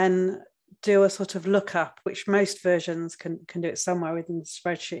 And then do a sort of lookup, which most versions can do it somewhere within the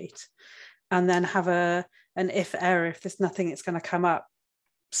spreadsheet. And then have an if error, if there's nothing it's going to come up,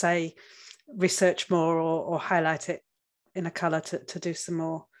 say, research more or highlight it in a color to do some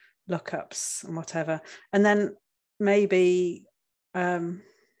more lookups and whatever. And then maybe, and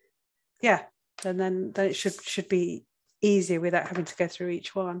then it should be easier without having to go through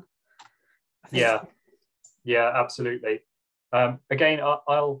each one. Yeah, absolutely. Again,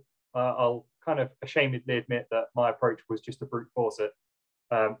 I'll kind of ashamedly admit that my approach was just to brute force it,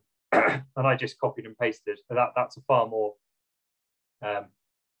 and I just copied and pasted. That's a far more, or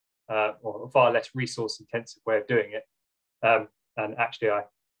a far less resource-intensive way of doing it. And actually, I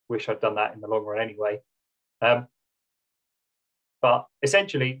wish I'd done that in the long run anyway. But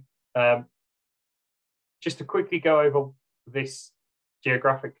essentially, just to quickly go over this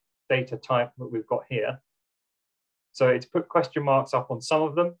geographic data type that we've got here. So it's put question marks up on some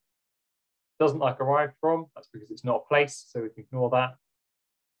of them. Doesn't like arrived from, that's because it's not a place, so we can ignore that.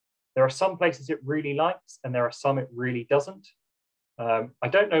 There are some places it really likes, and there are some it really doesn't. I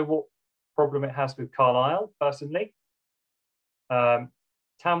don't know what problem it has with Carlisle, personally.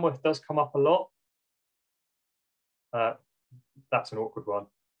 Tamworth does come up a lot. That's an awkward one.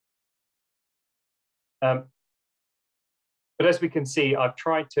 But as we can see, I've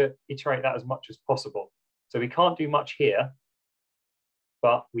tried to iterate that as much as possible. So we can't do much here,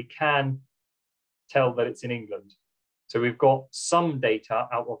 but we can tell that it's in England. So we've got some data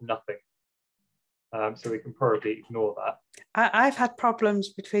out of nothing. So we can probably ignore that. I've had problems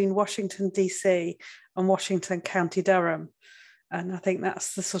between Washington, DC and Washington, County Durham. And I think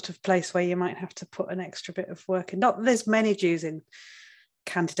that's the sort of place where you might have to put an extra bit of work in. Not that there's many Jews in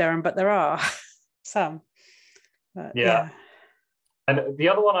County Durham, but there are some. But, yeah. And the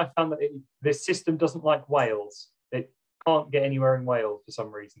other one I found that this system doesn't like Wales. It can't get anywhere in Wales for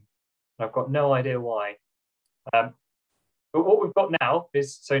some reason. And I've got no idea why. But what we've got now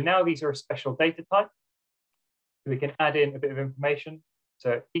is, so now these are a special data type. We can add in a bit of information.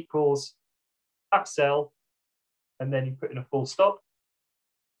 So equals that cell, and then you put in a full stop.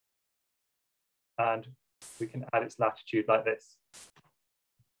 And we can add its latitude like this.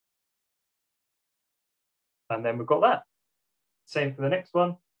 And then we've got that. Same for the next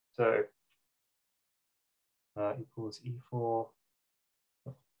one. So equals E4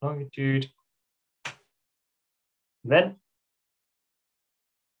 longitude. And then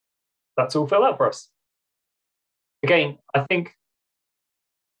that's all filled out for us. Again, I think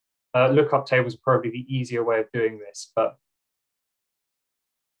lookup tables are probably the easier way of doing this, but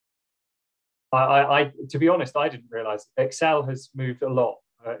I to be honest, I didn't realize Excel has moved a lot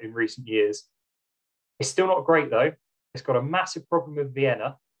in recent years. It's still not great though. It's got a massive problem with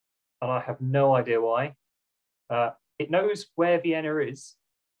Vienna, and I have no idea why. It knows where Vienna is,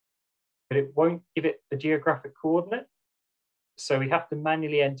 but it won't give it a geographic coordinate. So we have to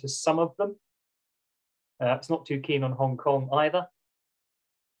manually enter some of them. It's not too keen on Hong Kong either.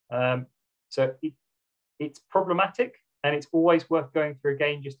 So it's problematic, and it's always worth going through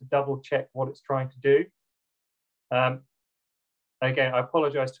again just to double check what it's trying to do. Again, I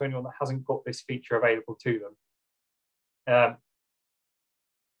apologize to anyone that hasn't got this feature available to them.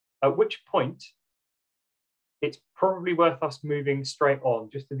 At which point, it's probably worth us moving straight on,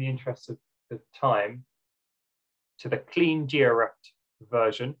 just in the interest of time, to the clean Geo-ref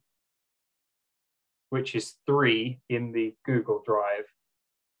version, which is 3 in the Google Drive.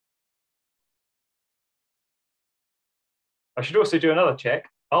 I should also do another check.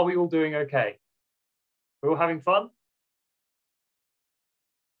 Are we all doing okay? We're all having fun?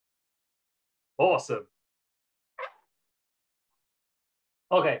 Awesome.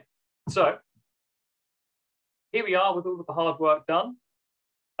 Okay, so here we are with all of the hard work done.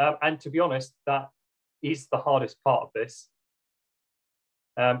 And to be honest, that is the hardest part of this.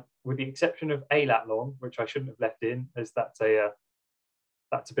 With the exception of a lat long, which I shouldn't have left in, as that's a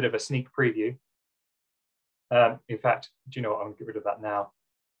bit of a sneak preview. In fact, do you know what? I'm going to get rid of that now.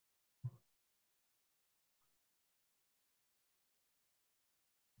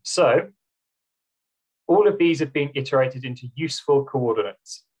 So all of these have been iterated into useful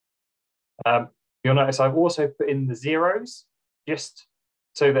coordinates. You'll notice I've also put in the zeros just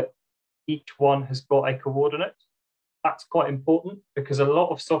so that each one has got a coordinate. That's quite important because a lot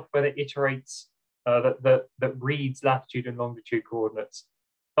of software that iterates, that reads latitude and longitude coordinates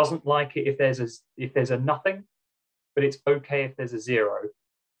doesn't like it if there's a nothing, but it's okay if there's a 0.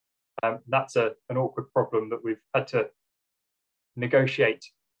 That's an awkward problem that we've had to negotiate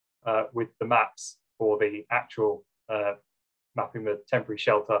with the maps for the actual mapping the temporary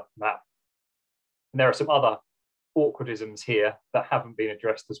shelter map. And there are some other awkwardisms here that haven't been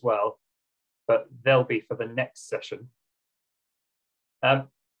addressed as well, but they'll be for the next session.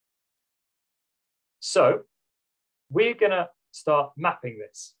 So we're going to start mapping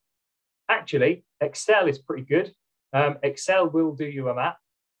this. Actually, Excel is pretty good. Excel will do you a map,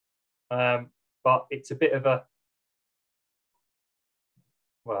 but it's a bit of a,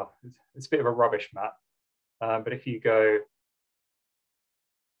 well, it's a bit of a rubbish map. But if you go,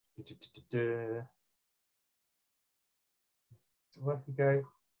 where can you go?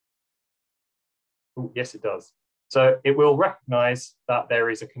 Oh, yes, it does. So it will recognize that there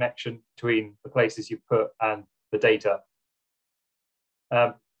is a connection between the places you put and the data.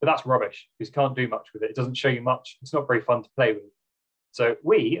 But that's rubbish because you can't do much with it. It doesn't show you much. It's not very fun to play with. So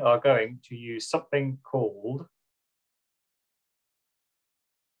we are going to use something called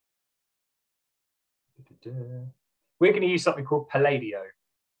Palladio.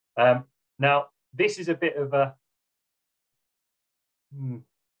 Now, this is a bit of a, I don't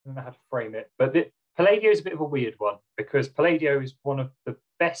know how to frame it, but Palladio is a bit of a weird one because Palladio is one of the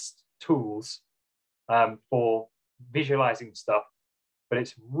best tools for visualizing stuff, but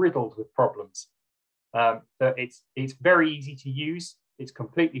it's riddled with problems. So it's very easy to use. It's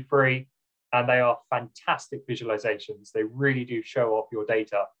completely free, and they are fantastic visualizations. They really do show off your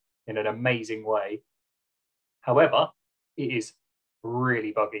data in an amazing way. However, it is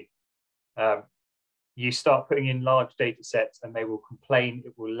really buggy. You start putting in large data sets and they will complain,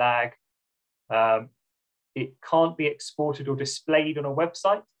 it will lag. It can't be exported or displayed on a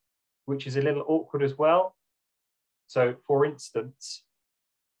website, which is a little awkward as well. So for instance,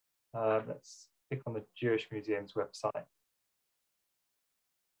 let's click on the Jewish Museum's website.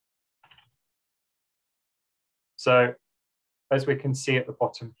 So as we can see at the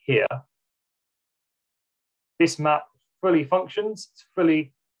bottom here, this map fully functions.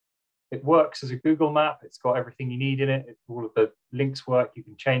 It works as a Google map. It's got everything you need in it. All of the links work. You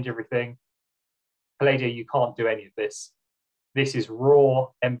can change everything. Palladio, you can't do any of this. This is raw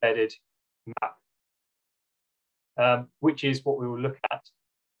embedded map, which is what we will look at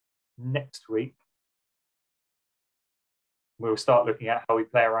next week. We'll start looking at how we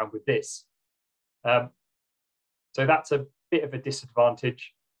play around with this. So that's a bit of a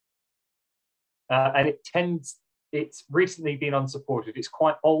disadvantage. And it's recently been unsupported. It's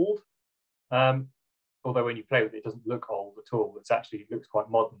quite old, although when you play with it, it doesn't look old at all. It looks quite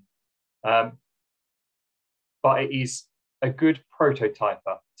modern. But it is a good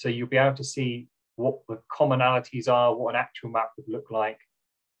prototyper. So you'll be able to see what the commonalities are, what an actual map would look like.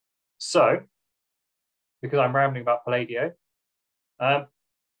 So, because I'm rambling about Palladio,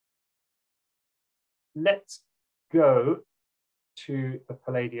 let's go to the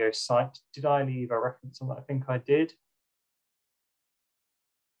Palladio site. Did I leave a reference on that? I think I did.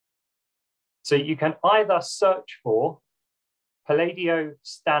 So you can either search for Palladio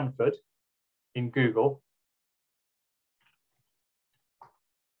Stanford in Google,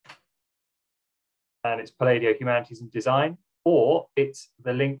 and it's Palladio Humanities and Design, or it's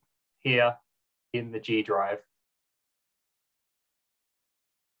the link here in the G drive.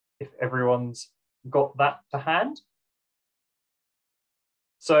 If everyone's got that to hand.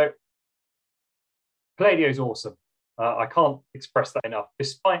 So Palladio is awesome. I can't express that enough.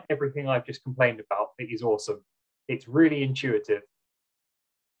 Despite everything I've just complained about, it is awesome. It's really intuitive.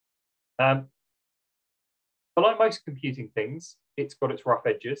 But like most computing things, it's got its rough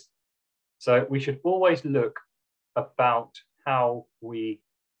edges. So we should always look about how we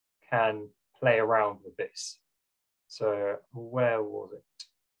can play around with this. So where was it?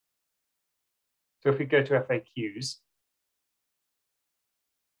 So if we go to FAQs,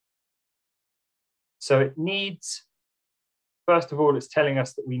 so it needs, first of all, it's telling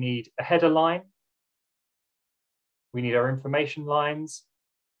us that we need a header line. We need our information lines.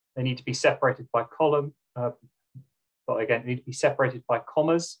 They need to be separated by column, but again, they need to be separated by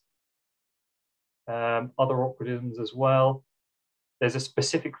commas. Other awkwardisms as well. There's a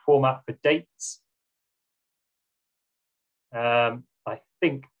specific format for dates. I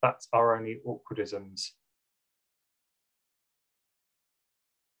think that's our only awkwardisms.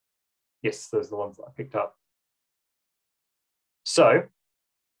 Yes, those are the ones that I picked up. So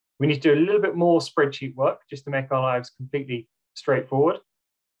we need to do a little bit more spreadsheet work just to make our lives completely straightforward.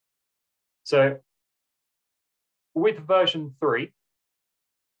 So with version 3,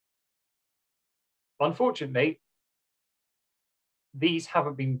 unfortunately, these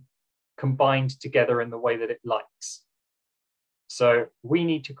haven't been combined together in the way that it likes. So we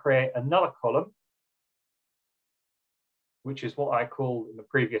need to create another column, which is what I called in the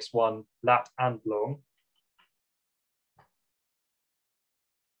previous one, lat and long.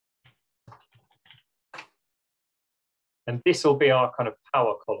 And this will be our kind of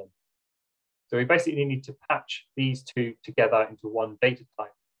power column. So we basically need to patch these two together into one data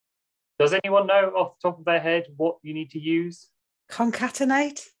type. Does anyone know off the top of their head what you need to use?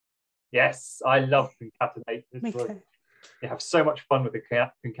 Concatenate? Yes, I love concatenate. Me too. You have so much fun with the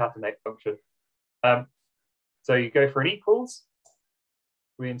concatenate function. So you go for an equals,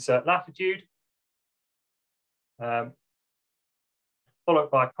 we insert latitude, followed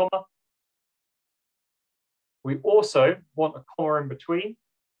by a comma. We also want a comma in between.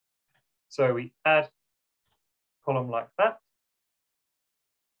 So we add a column like that.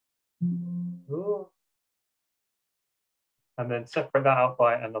 Ooh. And then separate that out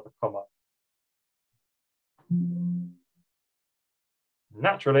by another comma.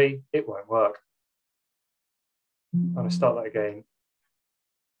 Naturally, it won't work. I'm going to start that again.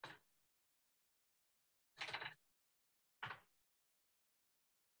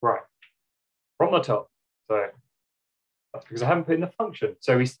 Right, from the top. So that's because I haven't put in the function.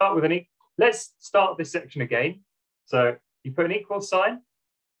 So we start with an equal. Let's start this section again. So you put an equal sign.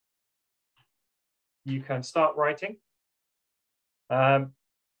 You can start writing.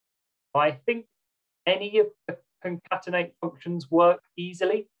 I think any of the concatenate functions work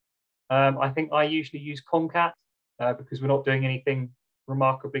easily. I think I usually use concat because we're not doing anything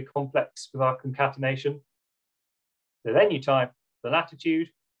remarkably complex with our concatenation. So then you type the latitude,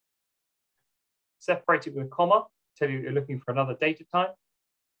 separate it with a comma, tell you you're looking for another data type,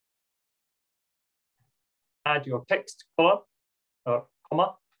 add your text column,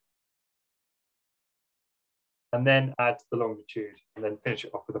 comma, and then add the longitude, and then finish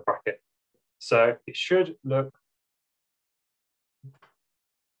it off with a bracket. So it should look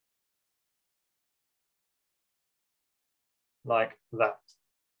like that.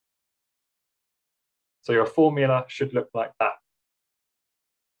 So your formula should look like that.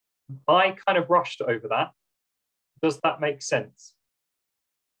 I kind of rushed over that. Does that make sense?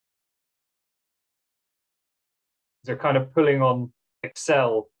 So kind of pulling on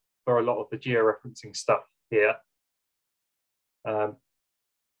Excel for a lot of the georeferencing stuff here. So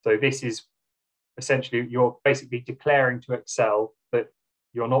this is essentially, you're basically declaring to Excel that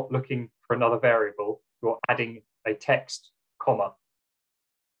you're not looking for another variable, you're adding a text comma.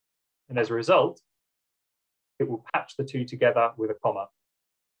 And as a result, it will patch the two together with a comma.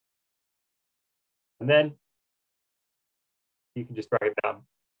 And then you can just drag it down.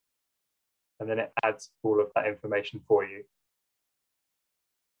 And then it adds all of that information for you.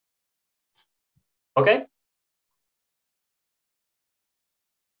 Okay.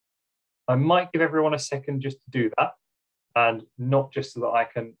 I might give everyone a second just to do that, and not just so that I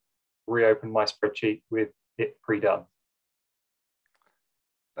can reopen my spreadsheet with it pre-done.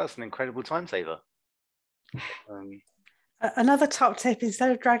 That's an incredible time saver. Another top tip,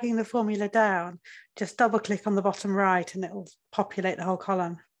 instead of dragging the formula down, just double click on the bottom right and it will populate the whole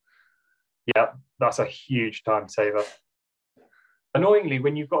column. Yeah, that's a huge time saver. Annoyingly,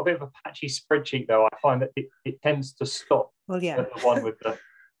 when you've got a bit of a patchy spreadsheet, though, I find that it tends to stop Well, yeah. at the one with the,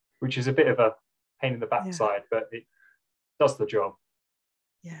 which is a bit of a pain in the backside, but it does the job.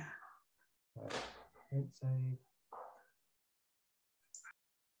 Yeah. Right.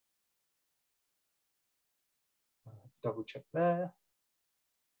 Double check there.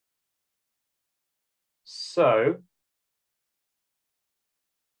 So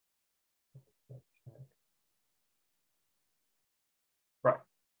right.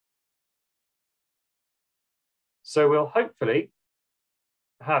 So we'll hopefully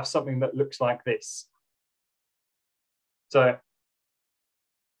have something that looks like this. So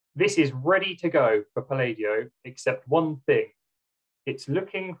this is ready to go for Palladio, except one thing. It's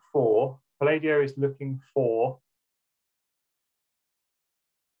looking for, Palladio is looking for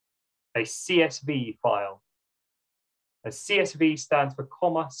a CSV file. A CSV stands for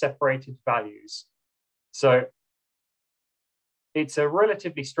comma separated values. So it's a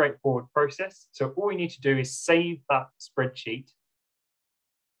relatively straightforward process. So all we need to do is save that spreadsheet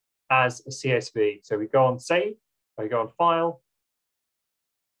as a CSV. So we go on save, we go on file,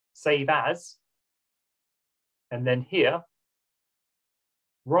 save as, and then here,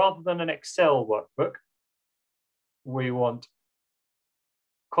 rather than an Excel workbook, we want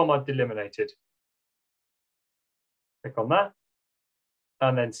comma delimited. Click on that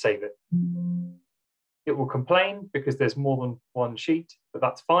and then save it. It will complain because there's more than one sheet, but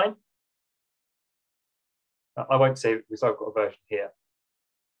that's fine. I won't save it because I've got a version here.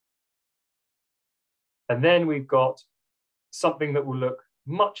 And then we've got something that will look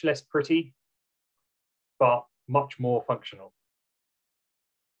much less pretty, but much more functional.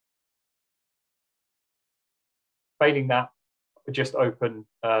 Failing that, just open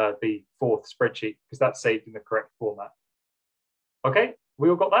the fourth spreadsheet because that's saved in the correct format. Okay, we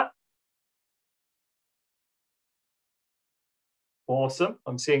all got that? Awesome,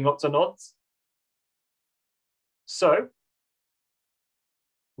 I'm seeing lots of nods. So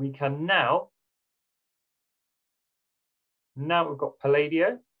we can now we've got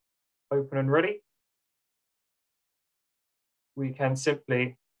Palladio open and ready. We can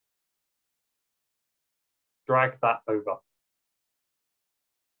simply drag that over.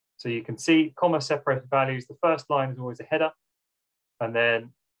 So you can see comma separated values. The first line is always a header, and then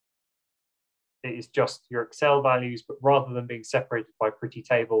it is just your Excel values, but rather than being separated by pretty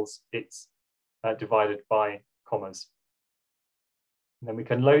tables, it's divided by commas. And then we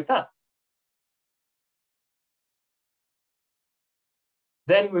can load that.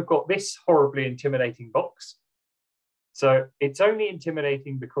 Then we've got this horribly intimidating box. So it's only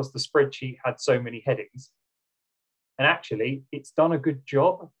intimidating because the spreadsheet had so many headings. And actually, it's done a good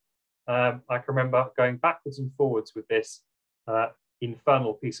job. I can remember going backwards and forwards with this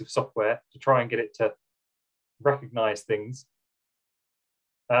infernal piece of software to try and get it to recognize things.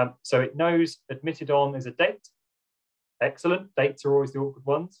 So it knows admitted on is a date. Excellent. Dates are always the awkward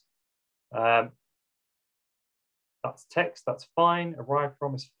ones. That's text, that's fine. Arrived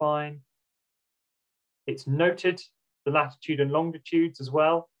from is fine. It's noted the latitude and longitudes as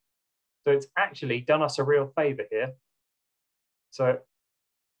well. So it's actually done us a real favor here So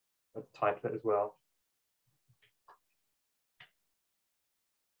let's title it as well.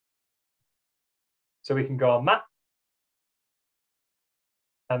 So we can go on map,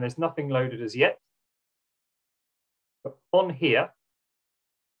 and there's nothing loaded as yet. But on here,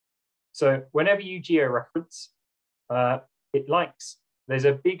 so whenever you georeference, there's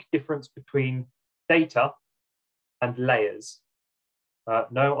a big difference between data and layers.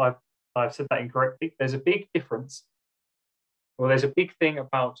 No, I've said that incorrectly. There's a big difference. Well, there's a big thing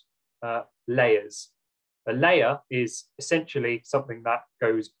about layers. A layer is essentially something that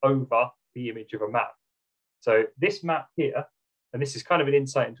goes over the image of a map. So this map here, and this is kind of an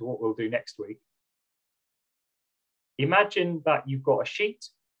insight into what we'll do next week. Imagine that you've got a sheet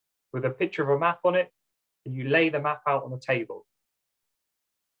with a picture of a map on it, and you lay the map out on the table.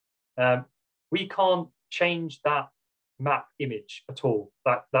 We can't change that map image at all.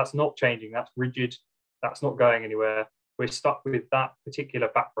 That's not changing, that's rigid, that's not going anywhere. We're stuck with that particular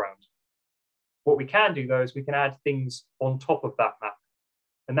background. What we can do though is we can add things on top of that map.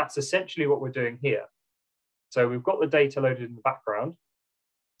 And that's essentially what we're doing here. So we've got the data loaded in the background.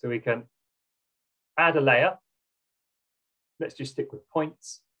 So we can add a layer. Let's just stick with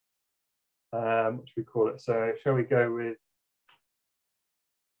points. What should we call it? So shall we go with,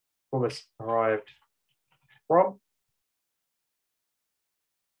 call this arrived from.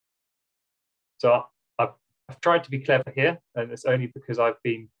 So I've tried to be clever here, and it's only because I've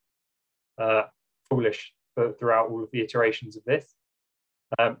been foolish throughout all of the iterations of this.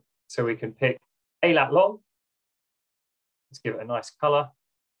 So we can pick a-lat long. Let's give it a nice color.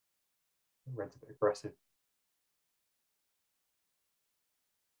 Red's a bit aggressive.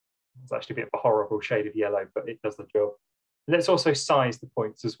 It's actually a bit of a horrible shade of yellow, but it does the job. Let's also size the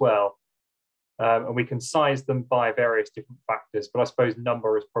points as well. And we can size them by various different factors, but I suppose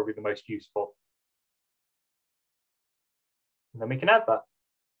number is probably the most useful. And then we can add that.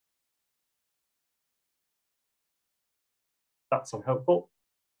 That's unhelpful.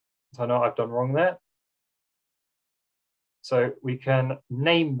 So I know I've done wrong there. So we can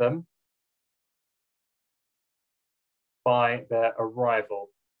name them by their arrival.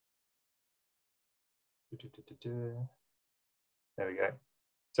 There we go.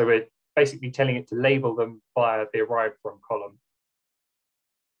 So we're basically telling it to label them via the arrived from column.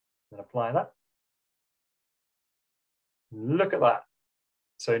 And apply that. Look at that.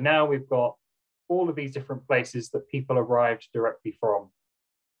 So now we've got all of these different places that people arrived directly from.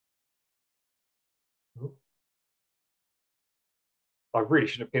 I really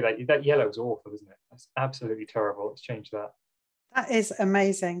shouldn't have picked that. That yellow is awful, isn't it? That's absolutely terrible. Let's change that. That is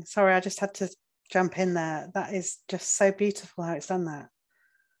amazing. Sorry, I just had to jump in there. That is just so beautiful how it's done that.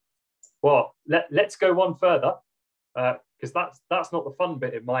 Well, let's go one further, because that's not the fun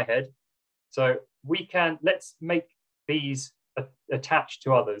bit in my head. So let's make these attached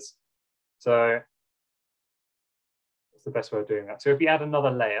to others. So what's the best way of doing that? So if we add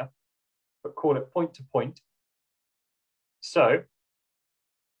another layer, but call it point to point. So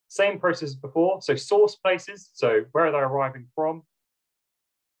same process as before. So source places, so where are they arriving from?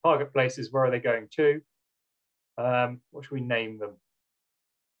 Target places, where are they going to? What should we name them?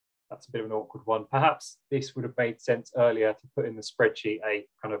 That's a bit of an awkward one. Perhaps this would have made sense earlier to put in the spreadsheet a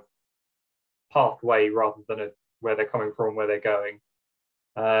kind of pathway rather than where they're coming from, where they're going.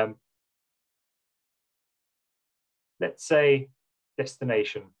 Let's say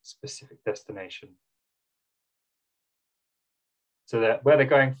destination, specific destination. So that where they're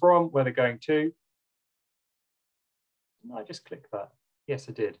going from, where they're going to. Didn't I just click that? Yes,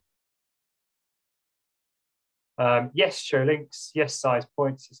 I did. Yes, show links. Yes, size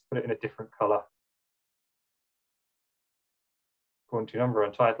points. Let's put it in a different color. According to number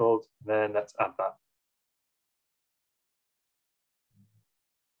untitled. Then let's add that.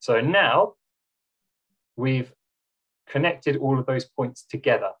 So now we've connected all of those points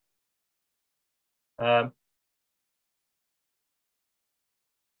together.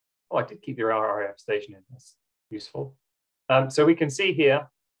 Oh, I did keep the RAF station in. That's useful. So we can see here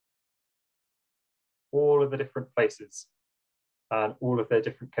all of the different places and all of their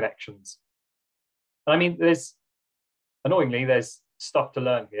different connections. And I mean, annoyingly, there's stuff to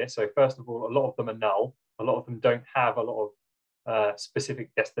learn here. So first of all, a lot of them are null. A lot of them don't have a lot of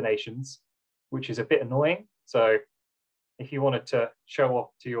specific destinations, which is a bit annoying. So if you wanted to show off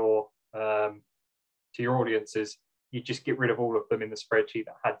to your audiences, you just get rid of all of them in the spreadsheet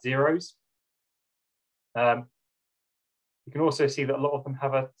that had zeros. You can also see that a lot of them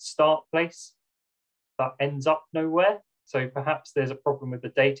have a start place that ends up nowhere. So perhaps there's a problem with the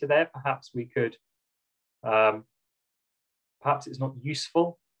data there. Perhaps we could, perhaps it's not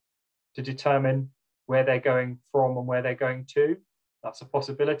useful to determine where they're going from and where they're going to. That's a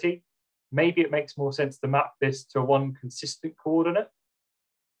possibility. Maybe it makes more sense to map this to one consistent coordinate,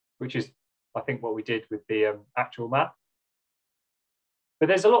 which is, I think, what we did with the actual map. But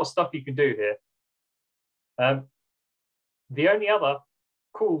there's a lot of stuff you can do here. The only other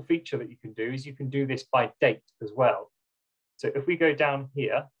cool feature that you can do is you can do this by date as well. So if we go down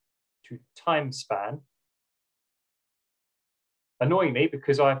here to time span, annoyingly,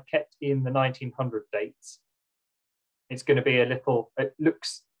 because I've kept in the 1900 dates, it's going to be a little, it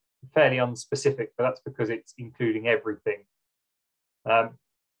looks fairly unspecific, but that's because it's including everything. But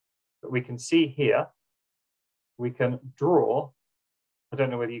we can see here, we can draw, I don't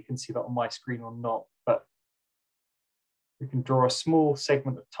know whether you can see that on my screen or not, but we can draw a small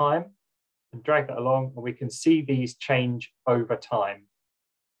segment of time and drag that along, and we can see these change over time.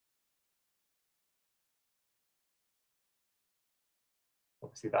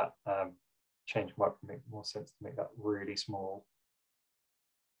 Obviously that change might make more sense to make that really small.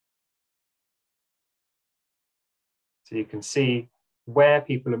 So you can see where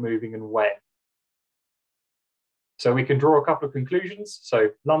people are moving and when. So we can draw a couple of conclusions.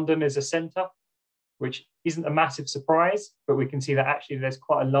 So London is a centre, which isn't a massive surprise, but we can see that actually there's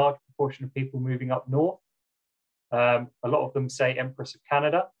quite a large proportion of people moving up north. A lot of them say Empress of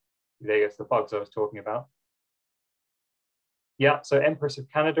Canada. There goes the bugs I was talking about. Yeah, so Empress of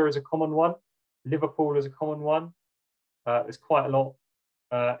Canada is a common one. Liverpool is a common one. There's quite a lot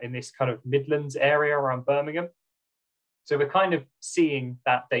in this kind of Midlands area around Birmingham. So we're kind of seeing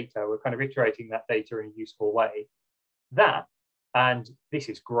that data. We're kind of iterating that data in a useful way. That, and this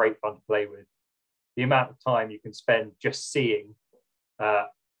is great fun to play with, the amount of time you can spend just seeing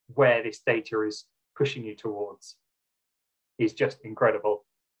where this data is pushing you towards is just incredible.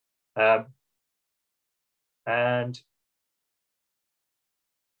 And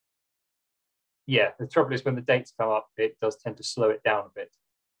yeah, the trouble is when the dates come up, it does tend to slow it down a bit.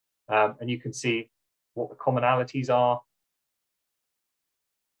 And you can see what the commonalities are.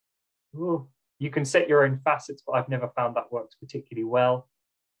 Ooh, you can set your own facets, but I've never found that works particularly well.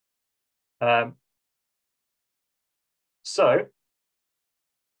 So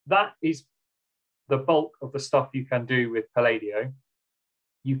that is the bulk of the stuff you can do with Palladio.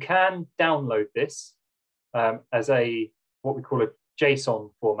 You can download this as what we call a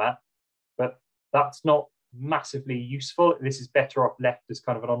JSON format, but that's not massively useful. This is better off left as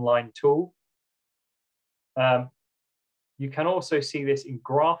kind of an online tool. You can also see this in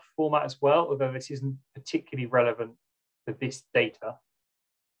graph format as well, although this isn't particularly relevant for this data.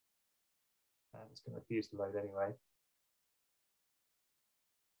 It's going to refuse to load anyway.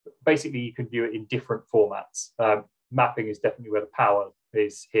 But basically, you can view it in different formats. Mapping is definitely where the power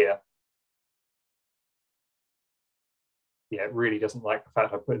is here. Yeah, it really doesn't like the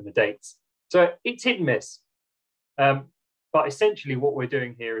fact I put in the dates. So it's hit and miss. But essentially what we're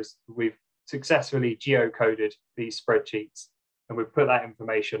doing here is we've successfully geocoded these spreadsheets, and we've put that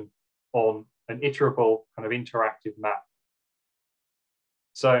information on an iterable kind of interactive map.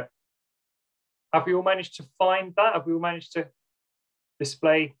 So have we all managed to find that? Have we all managed to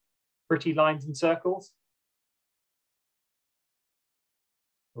display pretty lines and circles?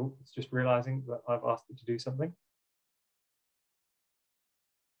 Oh, it's just realizing that I've asked it to do something.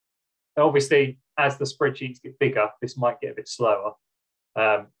 Obviously, as the spreadsheets get bigger, this might get a bit slower.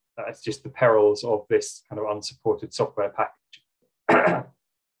 It's just the perils of this kind of unsupported software package.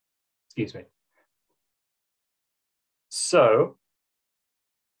 Excuse me. So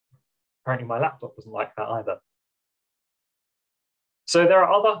apparently my laptop doesn't like that either. So there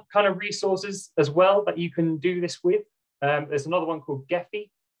are other kind of resources as well that you can do this with. There's another one called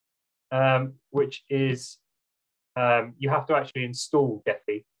Gephi, which is, you have to actually install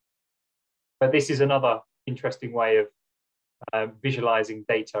Gephi. But this is another interesting way of visualizing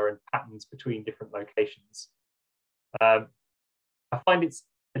data and patterns between different locations. I find it's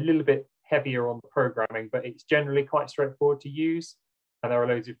a little bit heavier on the programming, but it's generally quite straightforward to use. And there are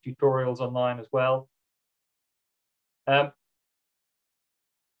loads of tutorials online as well. But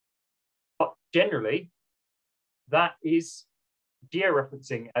generally, that is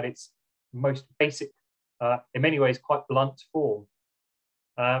georeferencing at its most basic, in many ways, quite blunt form.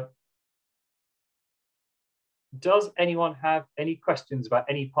 Does anyone have any questions about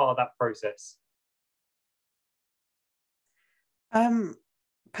any part of that process?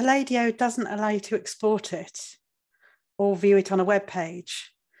 Palladio doesn't allow you to export it or view it on a web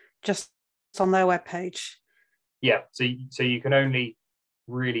page, just on their web page. Yeah, so you can only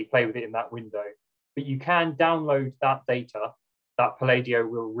really play with it in that window, but you can download that data that Palladio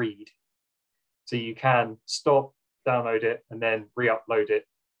will read. So you can stop, download it, and then re-upload it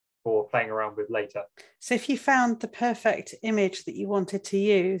for playing around with later. So if you found the perfect image that you wanted to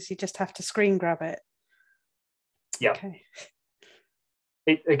use, you just have to screen grab it. Yeah. Okay.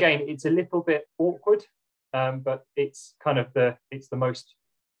 Again, it's a little bit awkward, but it's kind of the most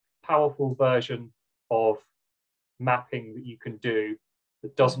powerful version of mapping that you can do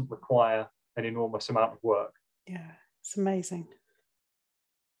that doesn't require an enormous amount of work. Yeah, it's amazing.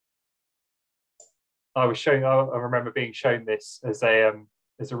 I remember being shown this as a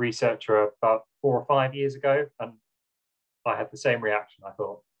researcher about 4 or 5 years ago, and I had the same reaction. I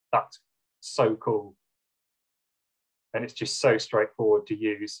thought, that's so cool. And it's just so straightforward to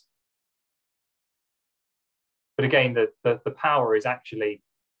use. But again, the power is actually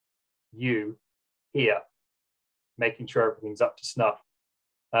you here, making sure everything's up to snuff.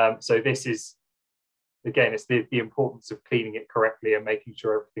 So this is, again, it's the importance of cleaning it correctly and making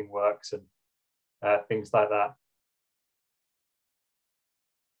sure everything works and things like that.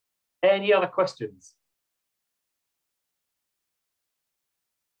 Any other questions?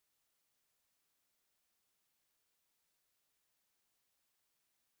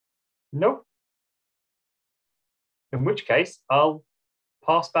 Nope. In which case, I'll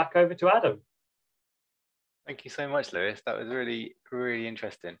pass back over to Adam. Thank you so much, Lewis. That was really, really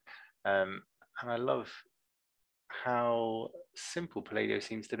interesting. And I love how simple Palladio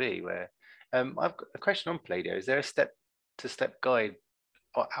seems to be. Where I've got a question on Palladio. Is there a step-to-step guide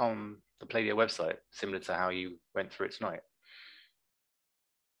on the Palladio website, similar to how you went through it tonight?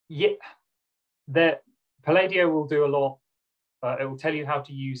 Yeah, Palladio will do a lot. It will tell you how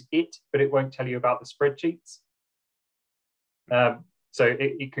to use it, but it won't tell you about the spreadsheets. So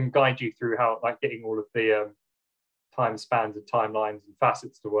it can guide you through how, like, getting all of the time spans and timelines and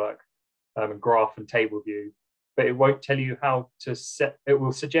facets to work, and graph and table view. But it won't tell you how to set. It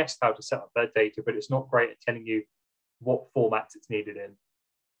will suggest how to set up that data, but it's not great at telling you what formats it's needed in.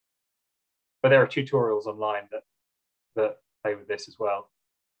 But there are tutorials online that play with this as well.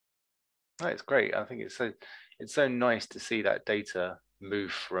 Oh, it's great. I think it's so nice to see that data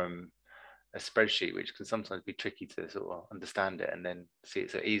move from a spreadsheet, which can sometimes be tricky to sort of understand it, and then see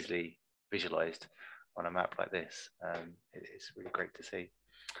it so easily visualized on a map like this. It's really great to see.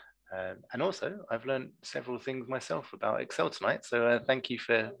 And also, I've learned several things myself about Excel tonight, so thank you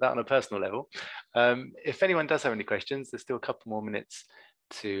for that on a personal level. If anyone does have any questions, there's still a couple more minutes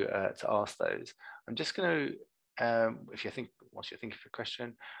to ask those. I'm just going to, whilst you're thinking of a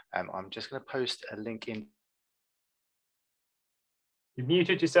question, I'm just going to post a link in. You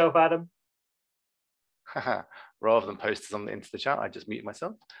muted yourself, Adam. Rather than post this into the chat, I just muted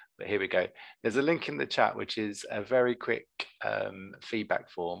myself. But here we go. There's a link in the chat, which is a very quick feedback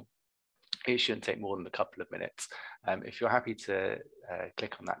form. It shouldn't take more than a couple of minutes. If you're happy to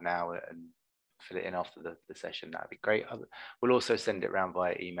click on that now and fill it in after the session, that'd be great. We'll also send it around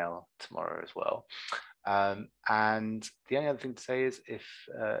via email tomorrow as well. And the only other thing to say is if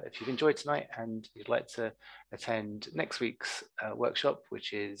you've enjoyed tonight and you'd like to attend next week's workshop,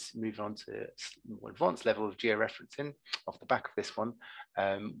 which is moving on to a more advanced level of geo-referencing off the back of this one,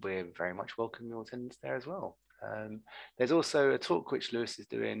 we're very much welcome your attendance there as well. There's also a talk which Lewis is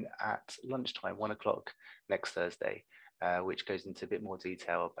doing at lunchtime, 1 o'clock next Thursday, which goes into a bit more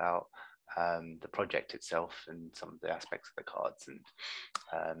detail about the project itself and some of the aspects of the cards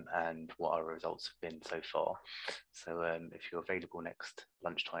and what our results have been so far. So if you're available next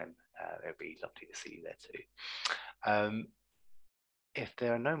lunchtime, it'd be lovely to see you there too. If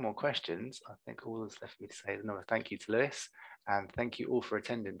there are no more questions, I think all that's left for me to say is another thank you to Lewis, and thank you all for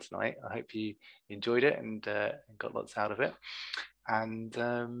attending tonight. I hope you enjoyed it and got lots out of it. And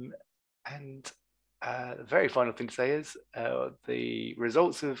the very final thing to say is the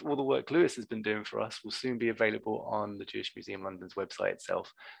results of all the work Lewis has been doing for us will soon be available on the Jewish Museum London's website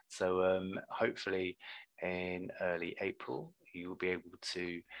itself. So hopefully in early April, you will be able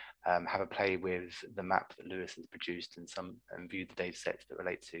to have a play with the map that Lewis has produced and view the data sets that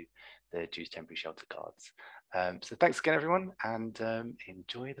relate to the Jews temporary shelter cards. So thanks again, everyone, and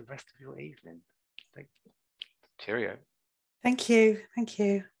enjoy the rest of your evening. Cheerio. Thank you. Thank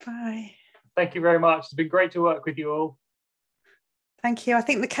you. Bye. Thank you very much. It's been great to work with you all. Thank you. I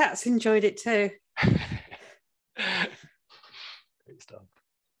think the cats enjoyed it too. Great stuff.